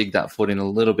I'll just dig that foot in a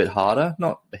little bit harder,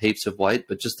 not heaps of weight,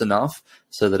 but just enough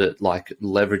so that it like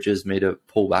leverages me to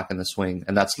pull back in the swing.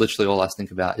 And that's literally all I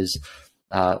think about is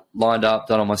lined up,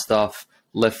 done all my stuff,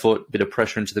 left foot, bit of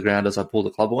pressure into the ground as I pull the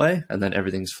club away, and then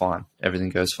everything's fine. Everything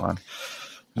goes fine.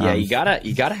 Yeah, you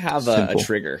gotta have a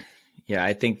trigger. Yeah,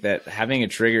 I think that having a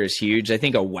trigger is huge. I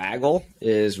think a waggle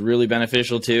is really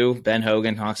beneficial too. Ben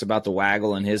Hogan talks about the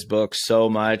waggle in his book so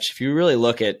much. If you really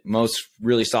look at most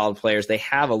really solid players, they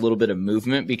have a little bit of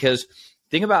movement, because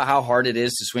think about how hard it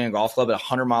is to swing a golf club at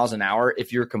 100 miles an hour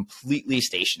if you're completely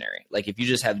stationary. Like if you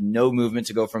just have no movement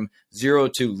to go from 0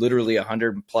 to literally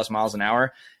 100 plus miles an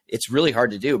hour, it's really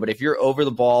hard to do. But if you're over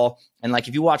the ball, and like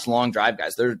if you watch long drive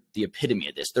guys, they're the epitome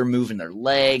of this. They're moving their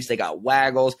legs, they got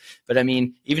waggles. But I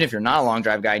mean, even if you're not a long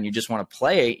drive guy and you just want to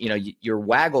play, your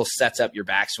waggle sets up your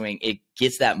backswing. It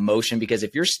gets that motion, because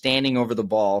if you're standing over the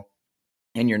ball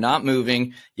and you're not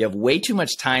moving, you have way too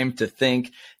much time to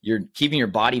think. You're keeping your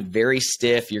body very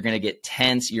stiff. You're going to get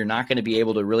tense. You're not going to be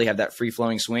able to really have that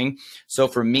free-flowing swing. So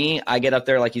for me, I get up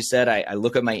there, like you said, I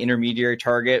look at my intermediary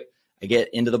target. I get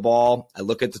into the ball, I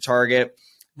look at the target,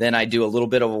 then I do a little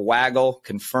bit of a waggle,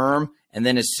 confirm, and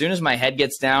then as soon as my head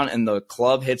gets down and the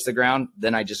club hits the ground,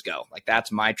 then I just go. Like that's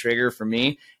my trigger for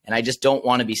me, and I just don't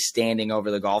want to be standing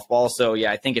over the golf ball. So yeah,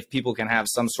 I think if people can have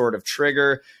some sort of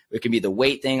trigger, it can be the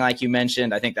weight thing like you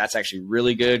mentioned. I think that's actually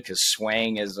really good, because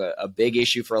swaying is a big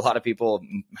issue for a lot of people,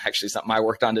 actually something I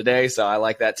worked on today, so I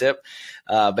like that tip.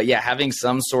 But yeah, having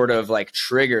some sort of like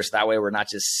trigger, so that way we're not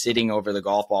just sitting over the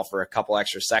golf ball for a couple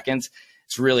extra seconds.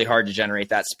 It's really hard to generate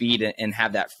that speed and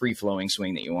have that free-flowing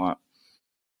swing that you want.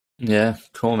 Yeah,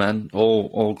 cool, man.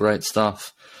 All great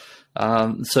stuff.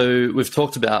 So we've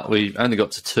talked about, we only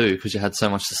got to 2 because you had so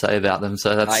much to say about them.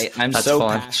 So I'm that's so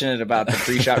fine. Passionate about the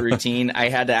pre-shot routine. I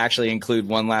had to actually include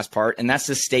one last part, and that's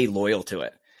to stay loyal to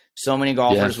it. So many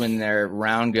golfers, when their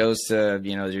round goes to,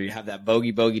 you have that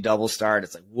bogey double start,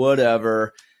 it's like,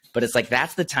 whatever. But it's like,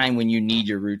 that's the time when you need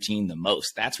your routine the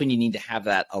most. That's when you need to have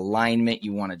that alignment.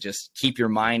 You want to just keep your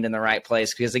mind in the right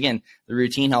place, because again, the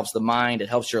routine helps the mind. It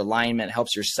helps your alignment. It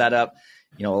helps your setup.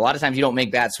 A lot of times you don't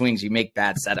make bad swings. You make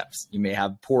bad setups. You may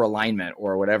have poor alignment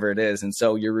or whatever it is. And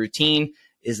so your routine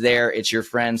is there. It's your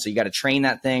friend. So you got to train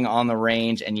that thing on the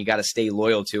range, and you got to stay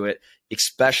loyal to it,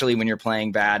 especially when you're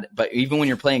playing bad. But even when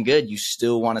you're playing good, you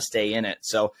still want to stay in it.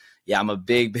 So yeah, I'm a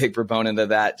big proponent of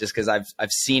that, just because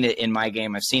I've seen it in my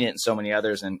game. I've seen it in so many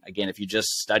others. And again, if you just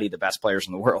study the best players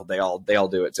in the world, they all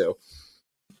do it too.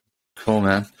 Cool,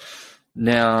 man.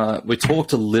 Now, we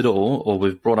talked a little, or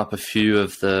we've brought up a few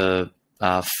of the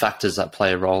factors that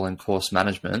play a role in course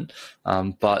management.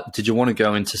 But did you want to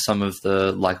go into some of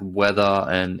the like weather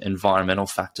and environmental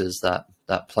factors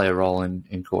that play a role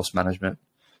in course management?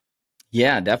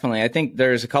 Yeah, definitely. I think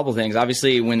there's a couple things.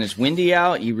 Obviously, when it's windy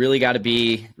out, you really got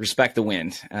to respect the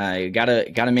wind. You got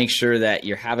to make sure that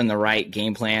you're having the right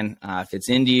game plan. If it's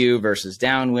into you versus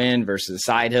downwind versus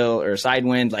side hill or side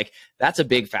wind, like that's a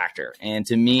big factor. And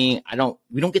to me,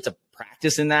 we don't get to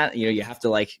practice in that. You have to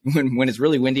like when it's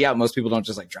really windy out, most people don't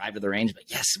just like drive to the range, but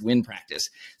yes, wind practice.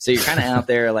 So you're kind of out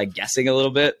there like guessing a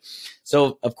little bit.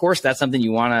 So of course that's something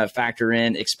you want to factor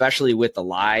in, especially with the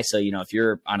lie. So, if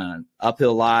you're on an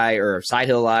uphill lie or a side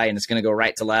hill lie and it's going to go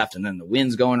right to left and then the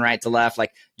wind's going right to left,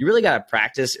 like you really got to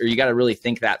practice, or you got to really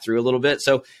think that through a little bit.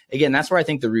 So again, that's where I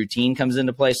think the routine comes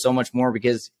into play so much more,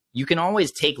 because you can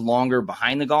always take longer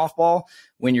behind the golf ball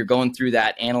when you're going through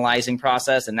that analyzing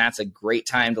process. And that's a great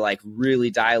time to like really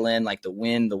dial in like the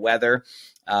wind, the weather.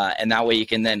 And that way you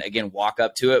can then again, walk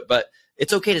up to it. But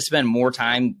it's okay to spend more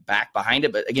time back behind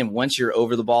it. But again, once you're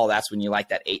over the ball, that's when you like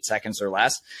that 8 seconds or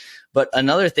less. But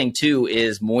another thing too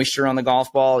is moisture on the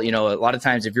golf ball. A lot of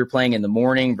times if you're playing in the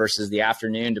morning versus the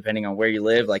afternoon, depending on where you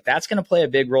live, like that's going to play a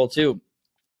big role too.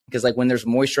 because like when there's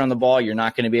moisture on the ball, you're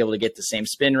not going to be able to get the same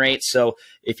spin rate. So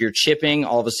if you're chipping,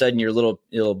 all of a sudden your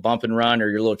little bump and run or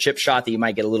your little chip shot that you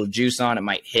might get a little juice on, it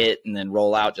might hit and then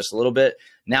roll out just a little bit.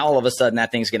 Now all of a sudden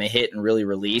that thing's going to hit and really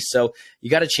release. So you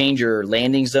got to change your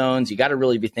landing zones. You got to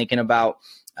really be thinking about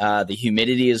the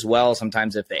humidity as well.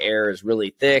 Sometimes if the air is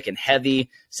really thick and heavy,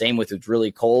 same with it's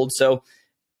really cold. So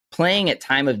playing at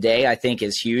time of day, I think,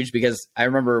 is huge, because I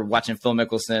remember watching Phil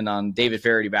Mickelson on David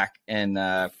Faraday back in,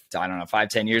 I don't know,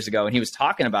 5-10 years ago. And he was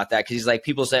talking about that because he's like,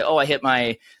 people say, oh, I hit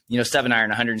my, 7-iron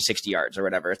 160 yards or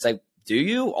whatever. It's like, do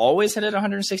you always hit it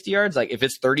 160 yards? Like if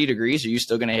it's 30 degrees, are you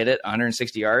still going to hit it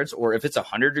 160 yards? Or if it's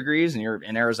 100 degrees and you're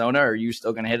in Arizona, are you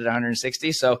still going to hit it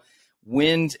 160? So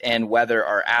wind and weather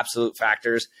are absolute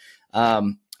factors.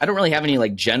 I don't really have any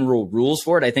like general rules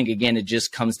for it. I think, again, it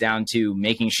just comes down to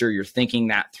making sure you're thinking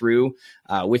that through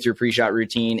with your pre-shot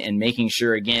routine, and making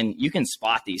sure, again, you can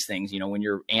spot these things, when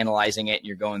you're analyzing it and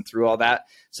you're going through all that.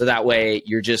 So that way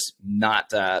you're just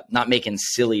not making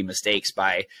silly mistakes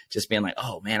by just being like,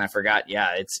 oh man, I forgot.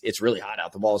 Yeah, it's really hot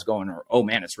out. The ball's going, or, oh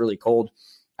man, it's really cold.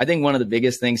 I think one of the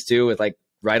biggest things too, with like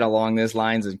right along those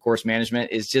lines in course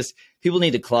management, is just people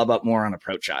need to club up more on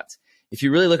approach shots. If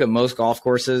you really look at most golf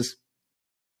courses,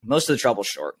 most of the trouble's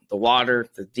short. The water,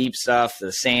 the deep stuff,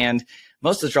 the sand,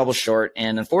 most of the trouble's short.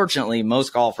 And unfortunately,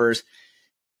 most golfers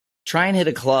try and hit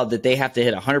a club that they have to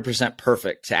hit 100%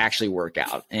 perfect to actually work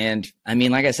out. And I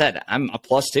mean, like I said, I'm a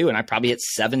 +2 and I probably hit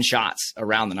 7 shots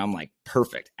around and I'm like,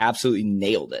 perfect, absolutely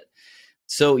nailed it.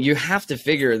 So you have to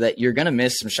figure that you're going to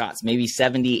miss some shots, maybe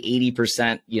 70,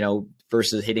 80%,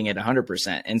 versus hitting it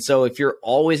 100%. And so if you're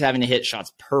always having to hit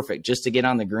shots perfect just to get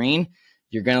on the green,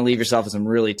 you're going to leave yourself in some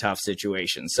really tough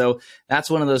situations. So that's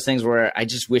one of those things where I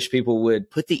just wish people would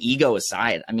put the ego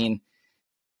aside. I mean,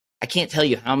 I can't tell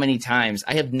you how many times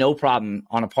I have no problem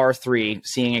on a par 3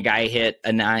 seeing a guy hit a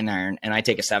 9-iron and I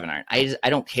take a 7-iron. I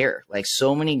don't care. Like,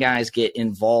 so many guys get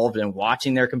involved in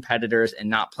watching their competitors and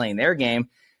not playing their game.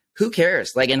 Who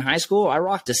cares? Like in high school, I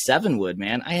rocked a 7-wood,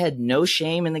 man. I had no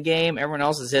shame in the game. Everyone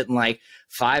else is hitting like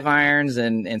 5-irons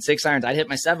and 6-irons. I'd hit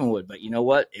my 7-wood, but you know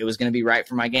what? It was going to be right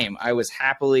for my game. I was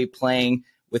happily playing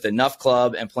with enough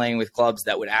club and playing with clubs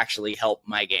that would actually help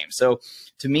my game. So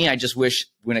to me, I just wish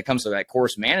when it comes to that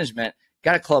course management,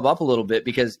 got to club up a little bit,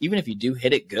 because even if you do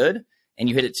hit it good and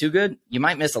you hit it too good, you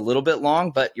might miss a little bit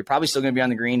long, but you're probably still going to be on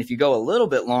the green. If you go a little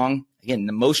bit long, again,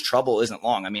 the most trouble isn't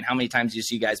long. I mean, how many times do you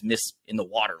see guys miss in the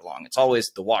water long? It's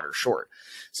always the water short.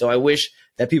 So I wish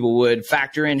that people would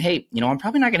factor in, hey, I'm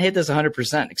probably not going to hit this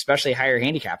 100%, especially higher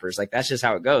handicappers. Like, that's just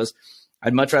how it goes.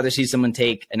 I'd much rather see someone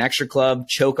take an extra club,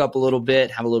 choke up a little bit,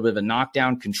 have a little bit of a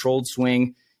knockdown, controlled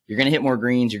swing. You're going to hit more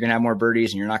greens, you're going to have more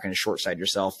birdies, and you're not going to short side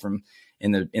yourself from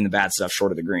in the bad stuff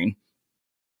short of the green.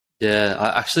 Yeah,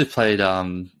 I actually played,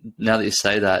 now that you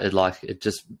say that, it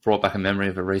just brought back a memory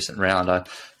of a recent round. I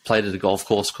played at a golf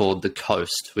course called the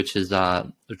Coast, which is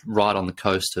right on the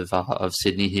coast of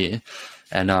Sydney here.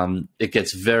 And it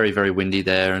gets very, very windy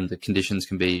there, and the conditions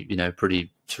can be,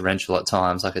 pretty torrential at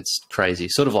times. Like, it's crazy,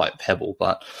 sort of like Pebble,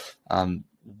 but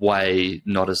way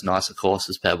not as nice a course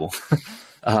as Pebble.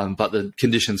 But the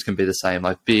conditions can be the same,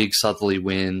 like big southerly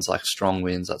winds, like strong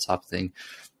winds, that type of thing.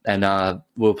 And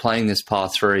we were playing this par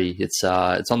 3. It's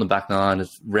on the back nine.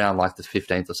 It's around like the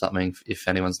 15th or something, if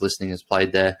anyone's listening has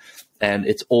played there. And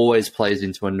it always plays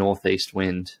into a northeast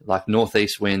wind, like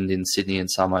northeast wind in Sydney in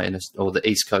summer, or the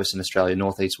east coast in Australia.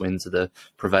 Northeast winds are the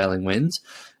prevailing winds,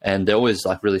 and they're always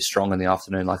like really strong in the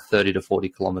afternoon, like 30 to 40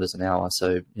 kilometers an hour.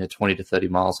 So 20 to 30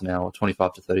 miles an hour,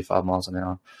 25 to 35 miles an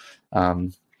hour.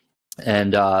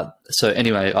 So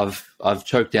anyway, I've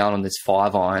choked down on this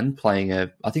 5-iron playing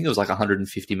I think it was like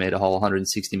 150 meter hole,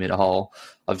 160 meter hole.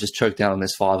 I've just choked down on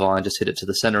this 5-iron, just hit it to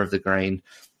the center of the green.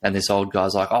 And this old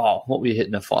guy's like, oh, what were you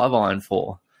hitting a 5-iron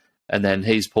for? And then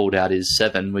he's pulled out his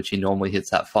 7, which he normally hits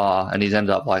that far. And he's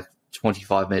ended up like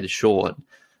 25 meters short.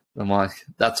 I'm like,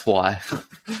 that's why.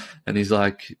 And he's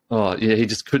like, oh yeah, he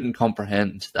just couldn't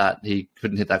comprehend that he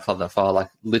couldn't hit that club that far, like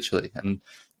literally. And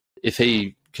if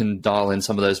he can dial in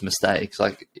some of those mistakes,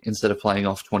 like instead of playing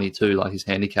off 22 like his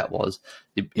handicap was,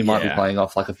 he might be playing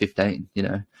off like a 15.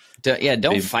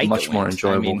 Don't fight much more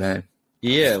enjoyable game.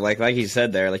 Yeah, like he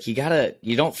said there, like you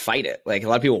don't fight it. Like, a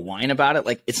lot of people whine about it.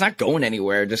 Like, it's not going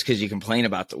anywhere just because you complain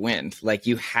about the wind. Like,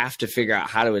 you have to figure out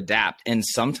how to adapt, and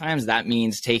sometimes that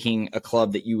means taking a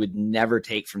club that you would never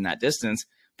take from that distance.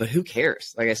 But who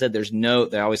cares? Like I said,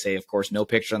 they always say, of course, no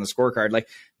picture on the scorecard. Like,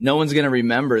 no one's going to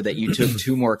remember that you took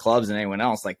 2 more clubs than anyone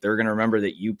else. Like, they're going to remember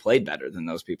that you played better than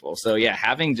those people. So yeah,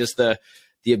 having just the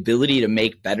the ability to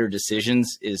make better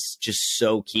decisions is just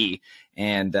so key.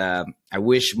 And I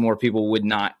wish more people would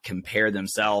not compare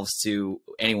themselves to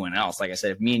anyone else. Like I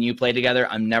said, if me and you play together,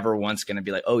 I'm never once going to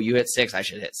be like, oh, you hit 6, I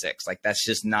should hit 6. Like, that's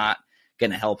just not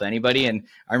going to help anybody. And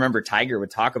I remember Tiger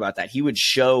would talk about that. He would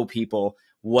show people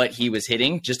what he was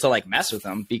hitting just to like mess with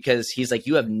them, because he's like,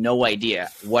 you have no idea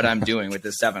what I'm doing with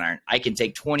this 7-iron. I can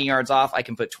take 20 yards off. I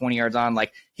can put 20 yards on.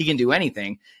 Like, he can do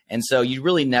anything. And so you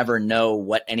really never know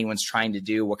what anyone's trying to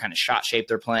do, what kind of shot shape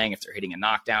they're playing, if they're hitting a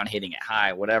knockdown, hitting it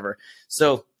high, whatever.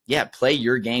 So yeah, play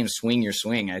your game, swing your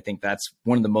swing. I think that's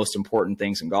one of the most important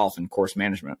things in golf and course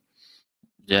management.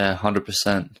 Yeah,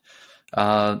 100%.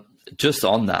 Just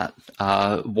on that,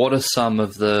 what are some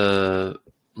of the,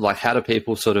 like, how do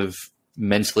people sort of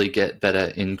mentally get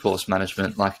better in course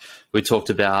management? Like, we talked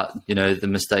about, you know, the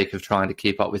mistake of trying to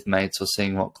keep up with mates or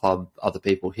seeing what club other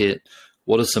people hit.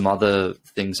 What are some other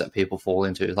things that people fall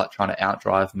into, like trying to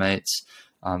outdrive mates?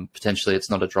 Potentially it's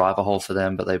not a driver hole for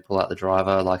them, but they pull out the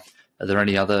driver. Like, are there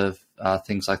any other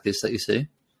things like this that you see?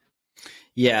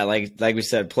 Yeah, like we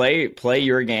said, play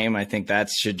your game. I think that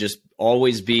should just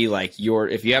always be like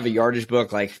if you have a yardage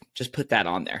book, like, just put that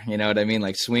on there. You know what I mean?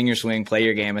 Like, swing your swing, play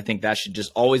your game. I think that should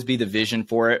just always be the vision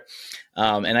for it.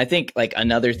 And I think like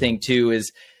another thing too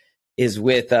is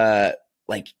with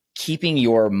like keeping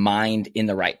your mind in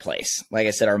the right place. Like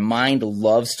I said, our mind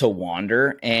loves to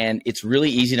wander, and it's really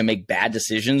easy to make bad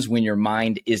decisions when your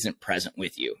mind isn't present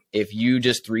with you. If you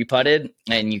just 3-putted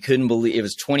and you couldn't believe it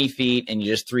was 20 feet and you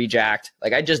just 3-jacked,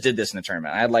 like I just did this in a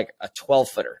tournament. I had like a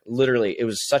 12-footer. Literally, it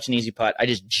was such an easy putt. I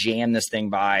just jammed this thing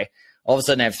by. All of a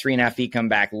sudden, I have 3.5 feet come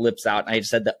back, lips out, and I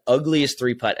just had the ugliest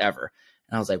 3-putt ever.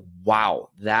 And I was like, wow,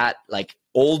 that, like,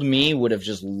 old me would have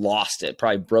just lost it,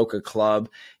 probably broke a club,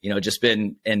 you know, just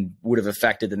been, and would have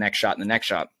affected the next shot and the next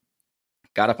shot.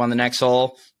 Got up on the next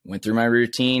hole, went through my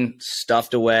routine,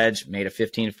 stuffed a wedge, made a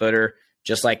 15-footer,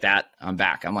 just like that. I'm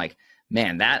back. I'm like,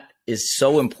 man, that is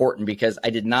so important, because I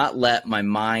did not let my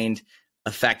mind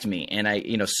affect me.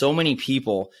 And so many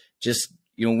people just,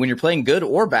 when you're playing good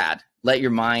or bad, let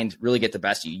your mind really get the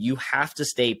best of you. You have to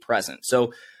stay present.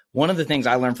 So one of the things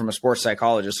I learned from a sports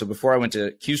psychologist, so before I went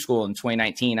to Q school in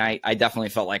 2019, I definitely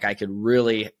felt like I could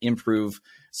really improve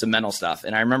some mental stuff.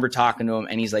 And I remember talking to him,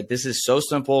 and he's like, this is so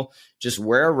simple. Just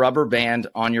wear a rubber band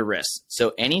on your wrist.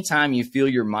 So anytime you feel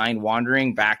your mind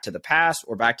wandering back to the past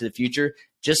or back to the future,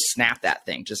 just snap that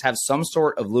thing. Just have some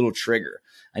sort of little trigger.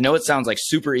 I know it sounds like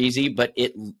super easy,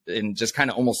 and just kind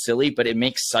of almost silly, but it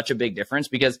makes such a big difference,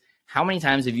 because how many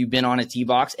times have you been on a tee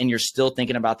box and you're still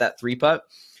thinking about that 3-putt?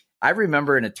 I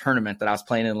remember in a tournament that I was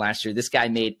playing in last year, this guy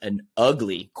made an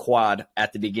ugly quad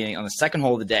at the beginning on the second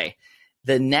hole of the day.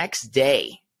 The next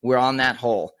day, we're on that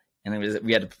hole, and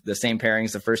we had the same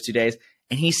pairings the first 2 days,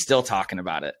 and he's still talking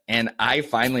about it. And I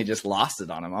finally just lost it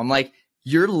on him. I'm like,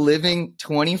 you're living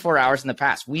 24 hours in the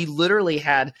past. We literally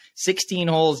had 16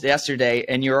 holes yesterday,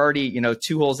 and you're already,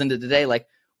 2 holes into today. Like,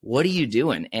 what are you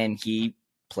doing? And he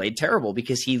played terrible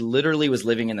because he literally was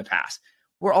living in the past.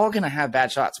 We're all going to have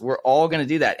bad shots. We're all going to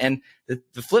do that. And the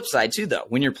flip side too, though,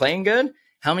 when you're playing good,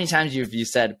 how many times have you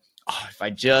said, oh, if I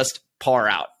just par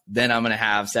out, then I'm going to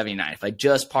have 79. If I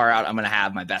just par out, I'm going to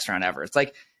have my best round ever. It's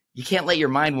like, you can't let your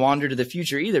mind wander to the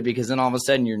future either, because then all of a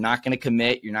sudden you're not going to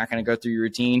commit. You're not going to go through your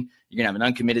routine. You're going to have an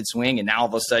uncommitted swing. And now all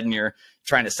of a sudden you're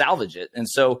trying to salvage it. And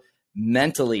so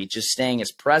mentally just staying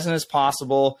as present as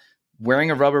possible, wearing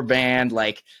a rubber band,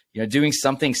 like, doing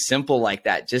something simple like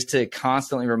that, just to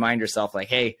constantly remind yourself, like,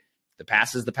 hey, the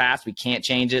past is the past. We can't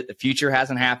change it. The future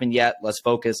hasn't happened yet. Let's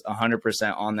focus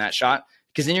 100% on that shot,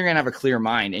 because then you're going to have a clear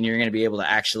mind, and you're going to be able to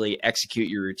actually execute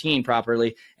your routine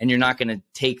properly. And you're not going to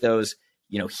take those,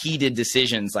 heated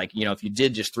decisions. Like, if you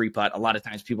did just 3-putt, a lot of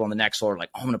times people on the next hole are like,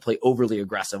 oh, I'm going to play overly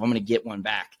aggressive. I'm going to get one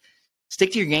back.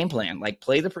 Stick to your game plan. Like,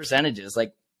 play the percentages.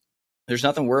 Like, there's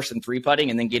nothing worse than 3-putting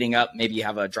and then getting up. Maybe you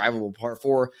have a drivable par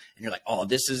 4 and you're like, oh,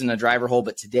 this isn't a driver hole,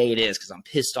 but today it is because I'm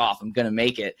pissed off. I'm going to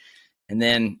make it. And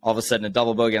then all of a sudden a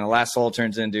double bogey on the last hole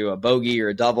turns into a bogey or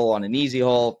a double on an easy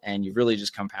hole. And you've really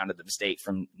just compounded the mistake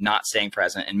from not staying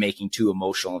present and making too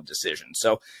emotional of decisions.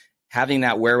 So having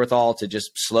that wherewithal to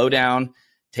just slow down,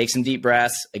 take some deep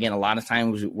breaths. Again, a lot of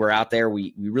times we're out there,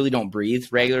 we really don't breathe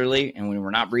regularly. And when we're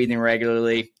not breathing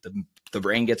regularly, the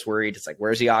brain gets worried. It's like,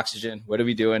 where's the oxygen? What are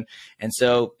we doing? And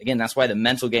so again, that's why the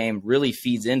mental game really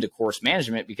feeds into course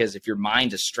management, because if your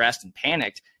mind is stressed and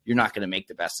panicked, you're not going to make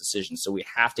the best decisions. So we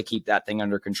have to keep that thing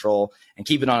under control and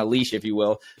keep it on a leash, if you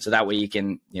will. So that way you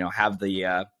can, have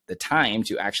the time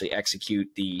to actually execute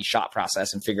the shot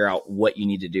process and figure out what you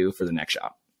need to do for the next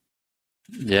shot.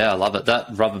 Yeah, I love it. That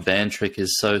rubber band trick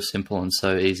is so simple and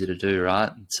so easy to do,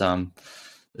 right? It's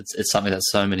it's something that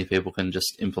so many people can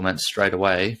just implement straight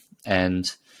away. And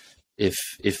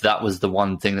if that was the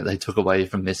one thing that they took away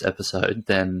from this episode,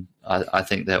 then I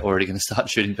think they're already going to start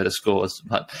shooting better scores.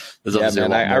 But there's obviously a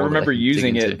lot more. I remember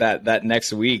using it that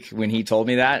next week when he told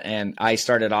me that, and I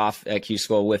started off at Q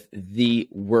School with the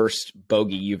worst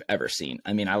bogey you've ever seen.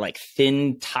 I mean, I like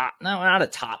thin top, no, not a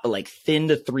top, but like thin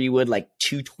to 3-wood, like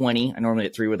 220. I normally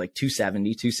hit 3-wood like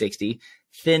 270, 260.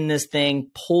 Thin this thing,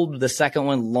 pulled the second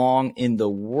one long in the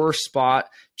worst spot,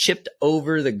 chipped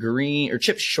over the green, or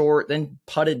chipped short, then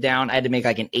putted down. I had to make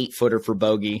like an 8-footer for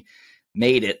bogey.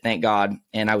 Made it, thank God.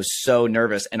 And I was so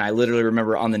nervous. And I literally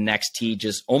remember on the next tee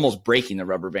just almost breaking the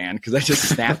rubber band because I just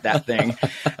snapped that thing.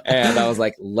 And I was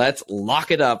like, let's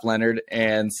lock it up, Leonard.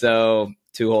 And so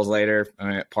 2 holes later, I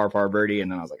went par birdie. And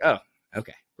then I was like, oh,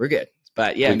 okay, we're good.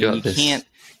 But yeah, I mean,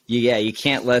 you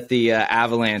can't let the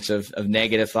avalanche of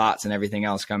negative thoughts and everything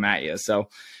else come at you. So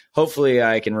hopefully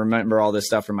I can remember all this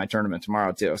stuff from my tournament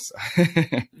tomorrow too. So.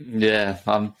 Yeah,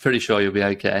 I'm pretty sure you'll be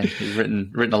okay. You've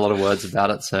written a lot of words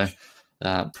about it. So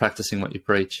practicing what you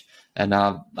preach. And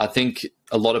I think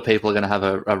a lot of people are going to have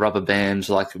a rubber band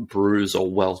like bruise or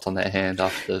welt on their hand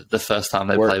after the first time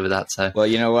they play with that. So, well,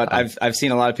 you know what? I've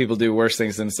seen a lot of people do worse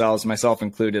things themselves, myself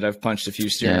included. I've punched a few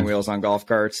steering wheels on golf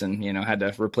carts and, had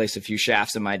to replace a few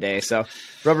shafts in my day. So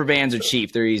rubber bands are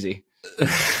cheap. They're easy.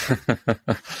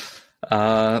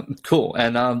 Cool.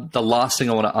 And the last thing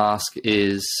I want to ask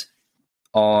is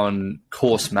on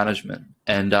course management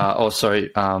and,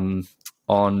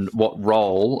 on what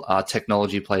role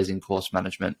technology plays in course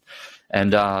management.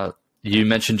 And you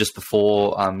mentioned just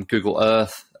before Google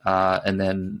Earth and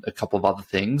then a couple of other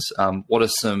things. What are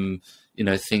some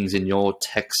things in your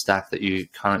tech stack that you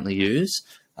currently use,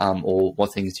 or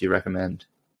what things do you recommend?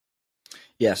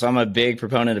 Yeah, so I'm a big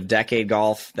proponent of Decade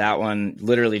Golf. That one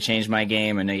literally changed my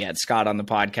game. I know you had Scott on the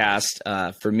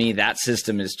podcast. For me, that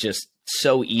system is just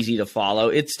so easy to follow.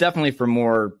 It's definitely for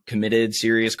more committed,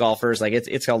 serious golfers. Like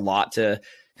it's a lot to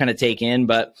kind of take in,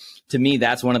 but to me,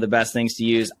 that's one of the best things to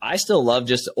use. I still love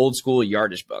just old school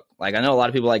yardage book. Like I know a lot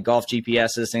of people like golf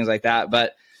GPSs, things like that,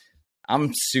 but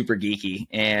I'm super geeky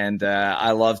and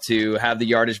I love to have the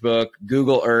yardage book,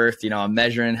 Google Earth, I'm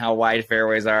measuring how wide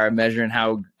fairways are, measuring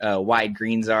how wide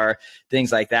greens are,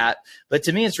 things like that. But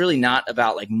to me, it's really not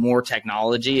about like more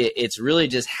technology. It's really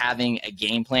just having a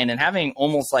game plan and having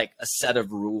almost like a set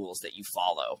of rules that you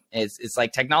follow. It's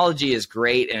like technology is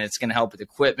great and it's going to help with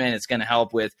equipment. It's going to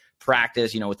help with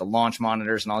practice, with the launch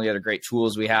monitors and all the other great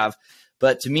tools we have.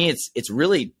 But to me, it's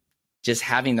really just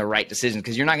having the right decisions,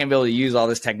 because you're not going to be able to use all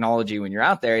this technology when you're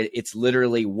out there. It's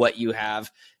literally what you have.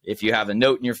 If you have a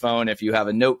note in your phone, if you have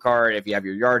a note card, if you have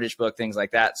your yardage book, things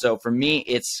like that. So for me,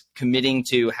 it's committing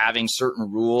to having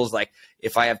certain rules. Like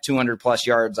if I have 200 plus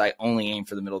yards, I only aim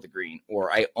for the middle of the green,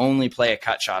 or I only play a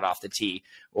cut shot off the tee,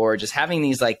 or just having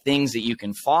these like things that you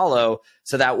can follow.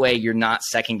 So that way you're not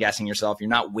second guessing yourself. You're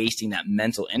not wasting that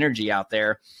mental energy out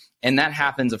there. And that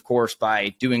happens, of course, by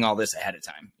doing all this ahead of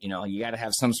time. You got to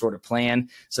have some sort of plan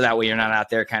so that way you're not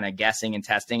out there kind of guessing and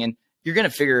testing. And you're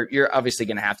obviously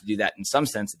going to have to do that in some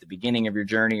sense at the beginning of your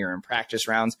journey or in practice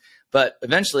rounds. But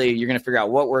eventually you're going to figure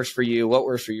out what works for you, what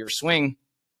works for your swing.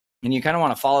 And you kind of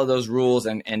want to follow those rules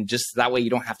and just that way you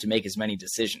don't have to make as many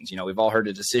decisions. We've all heard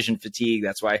of decision fatigue.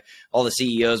 That's why all the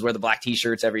CEOs wear the black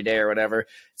t-shirts every day or whatever.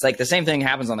 It's like the same thing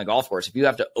happens on the golf course. If you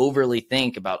have to overly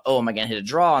think about, oh, am I going to hit a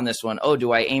draw on this one? Oh,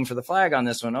 do I aim for the flag on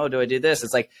this one? Oh, do I do this?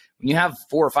 It's like when you have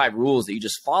 4 or 5 rules that you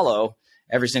just follow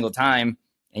every single time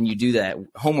and you do that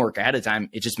homework ahead of time,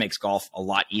 it just makes golf a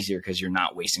lot easier because you're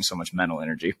not wasting so much mental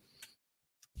energy.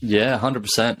 Yeah,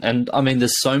 100%. And I mean,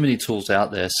 there's so many tools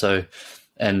out there.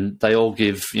 And they all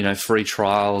give, free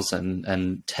trials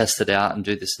and test it out and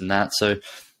do this and that. So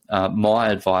my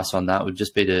advice on that would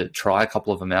just be to try a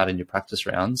couple of them out in your practice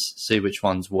rounds, see which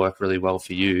ones work really well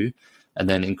for you, and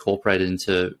then incorporate it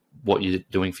into what you're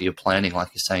doing for your planning, like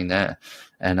you're saying there.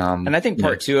 And I think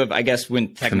part 2 of, I guess,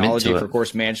 when technology for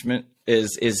course management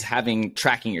is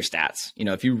tracking your stats.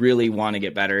 If you really want to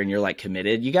get better and you're like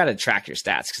committed, you got to track your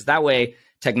stats, because that way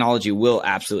technology will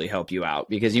absolutely help you out,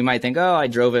 because you might think, oh, I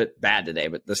drove it bad today,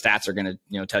 but the stats are going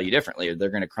to, tell you differently, or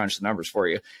they're going to crunch the numbers for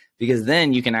you, because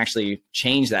then you can actually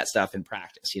change that stuff in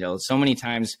practice. So many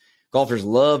times golfers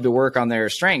love to work on their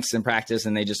strengths in practice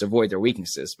and they just avoid their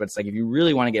weaknesses. But it's like, if you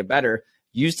really want to get better,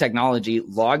 use technology,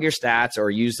 log your stats, or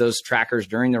use those trackers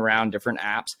during the round, different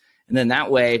apps. And then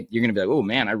that way you're going to be like, oh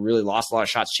man, I really lost a lot of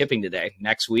shots chipping today.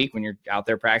 Next week, when you're out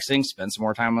there practicing, spend some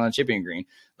more time on the chipping green.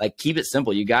 Like, keep it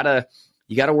simple. You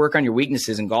you got to work on your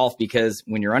weaknesses in golf, because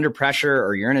when you're under pressure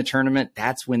or you're in a tournament,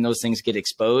 that's when those things get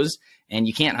exposed and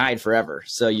you can't hide forever.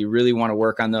 So you really want to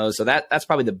work on those. So that's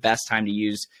probably the best time to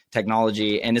use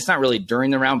technology. And it's not really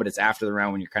during the round, but it's after the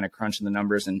round when you're kind of crunching the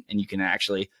numbers, and you can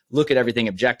actually look at everything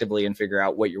objectively and figure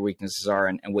out what your weaknesses are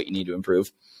and what you need to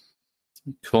improve.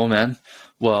 Cool, man.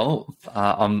 Well,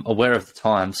 I'm aware of the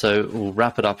time, so we'll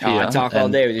wrap it up here. I talk all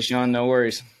day with you, Sean. No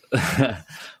worries.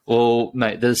 Well,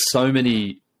 mate, there's so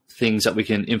many things that we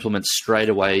can implement straight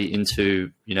away into,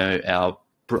 our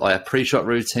pre-shot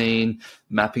routine,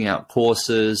 mapping out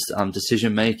courses,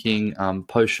 decision-making,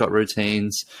 post-shot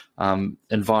routines,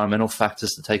 environmental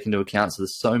factors to take into account. So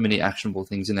there's so many actionable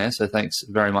things in there. So thanks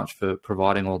very much for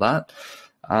providing all that.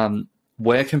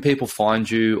 Where can people find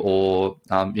you, or,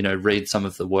 read some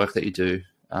of the work that you do?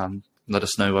 Let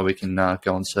us know where we can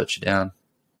go and search you down.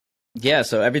 Yeah,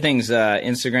 so everything's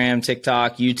Instagram,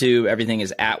 TikTok, YouTube. Everything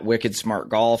is at Wicked Smart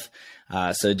Golf.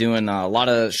 So doing a lot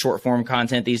of short form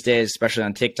content these days, especially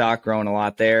on TikTok, growing a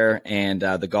lot there. And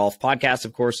the golf podcast,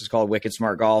 of course, is called Wicked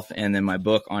Smart Golf. And then my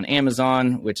book on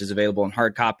Amazon, which is available in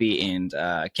hard copy and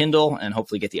Kindle, and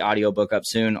hopefully get the audiobook up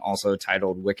soon, also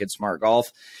titled Wicked Smart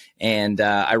Golf. And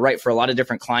I write for a lot of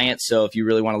different clients. So if you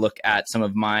really want to look at some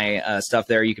of my stuff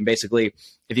there, you can basically,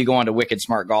 if you go on to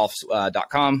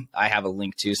wickedsmartgolf.com, I have a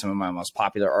link to some of my most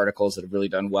popular articles that have really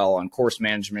done well on course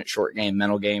management, short game,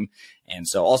 mental game. And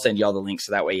so I'll send you all the links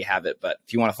so that way you have it. But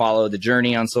if you want to follow the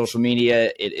journey on social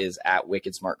media, it is at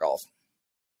Wicked Smart Golf.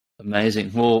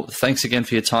 Amazing. Well, thanks again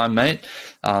for your time, mate.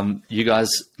 You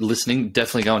guys listening,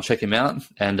 definitely go and check him out,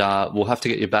 and we'll have to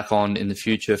get you back on in the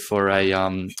future for a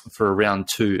round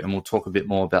 2, and we'll talk a bit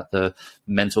more about the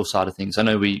mental side of things. I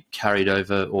know we carried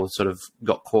over, or sort of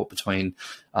got caught between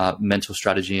mental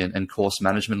strategy and course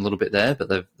management a little bit there, but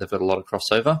they've got a lot of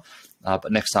crossover.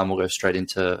 But next time we'll go straight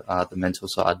into the mental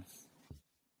side.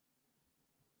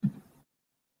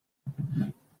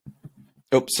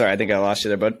 Oops, sorry, I think I lost you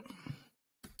there, bud.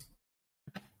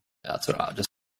 That's all right.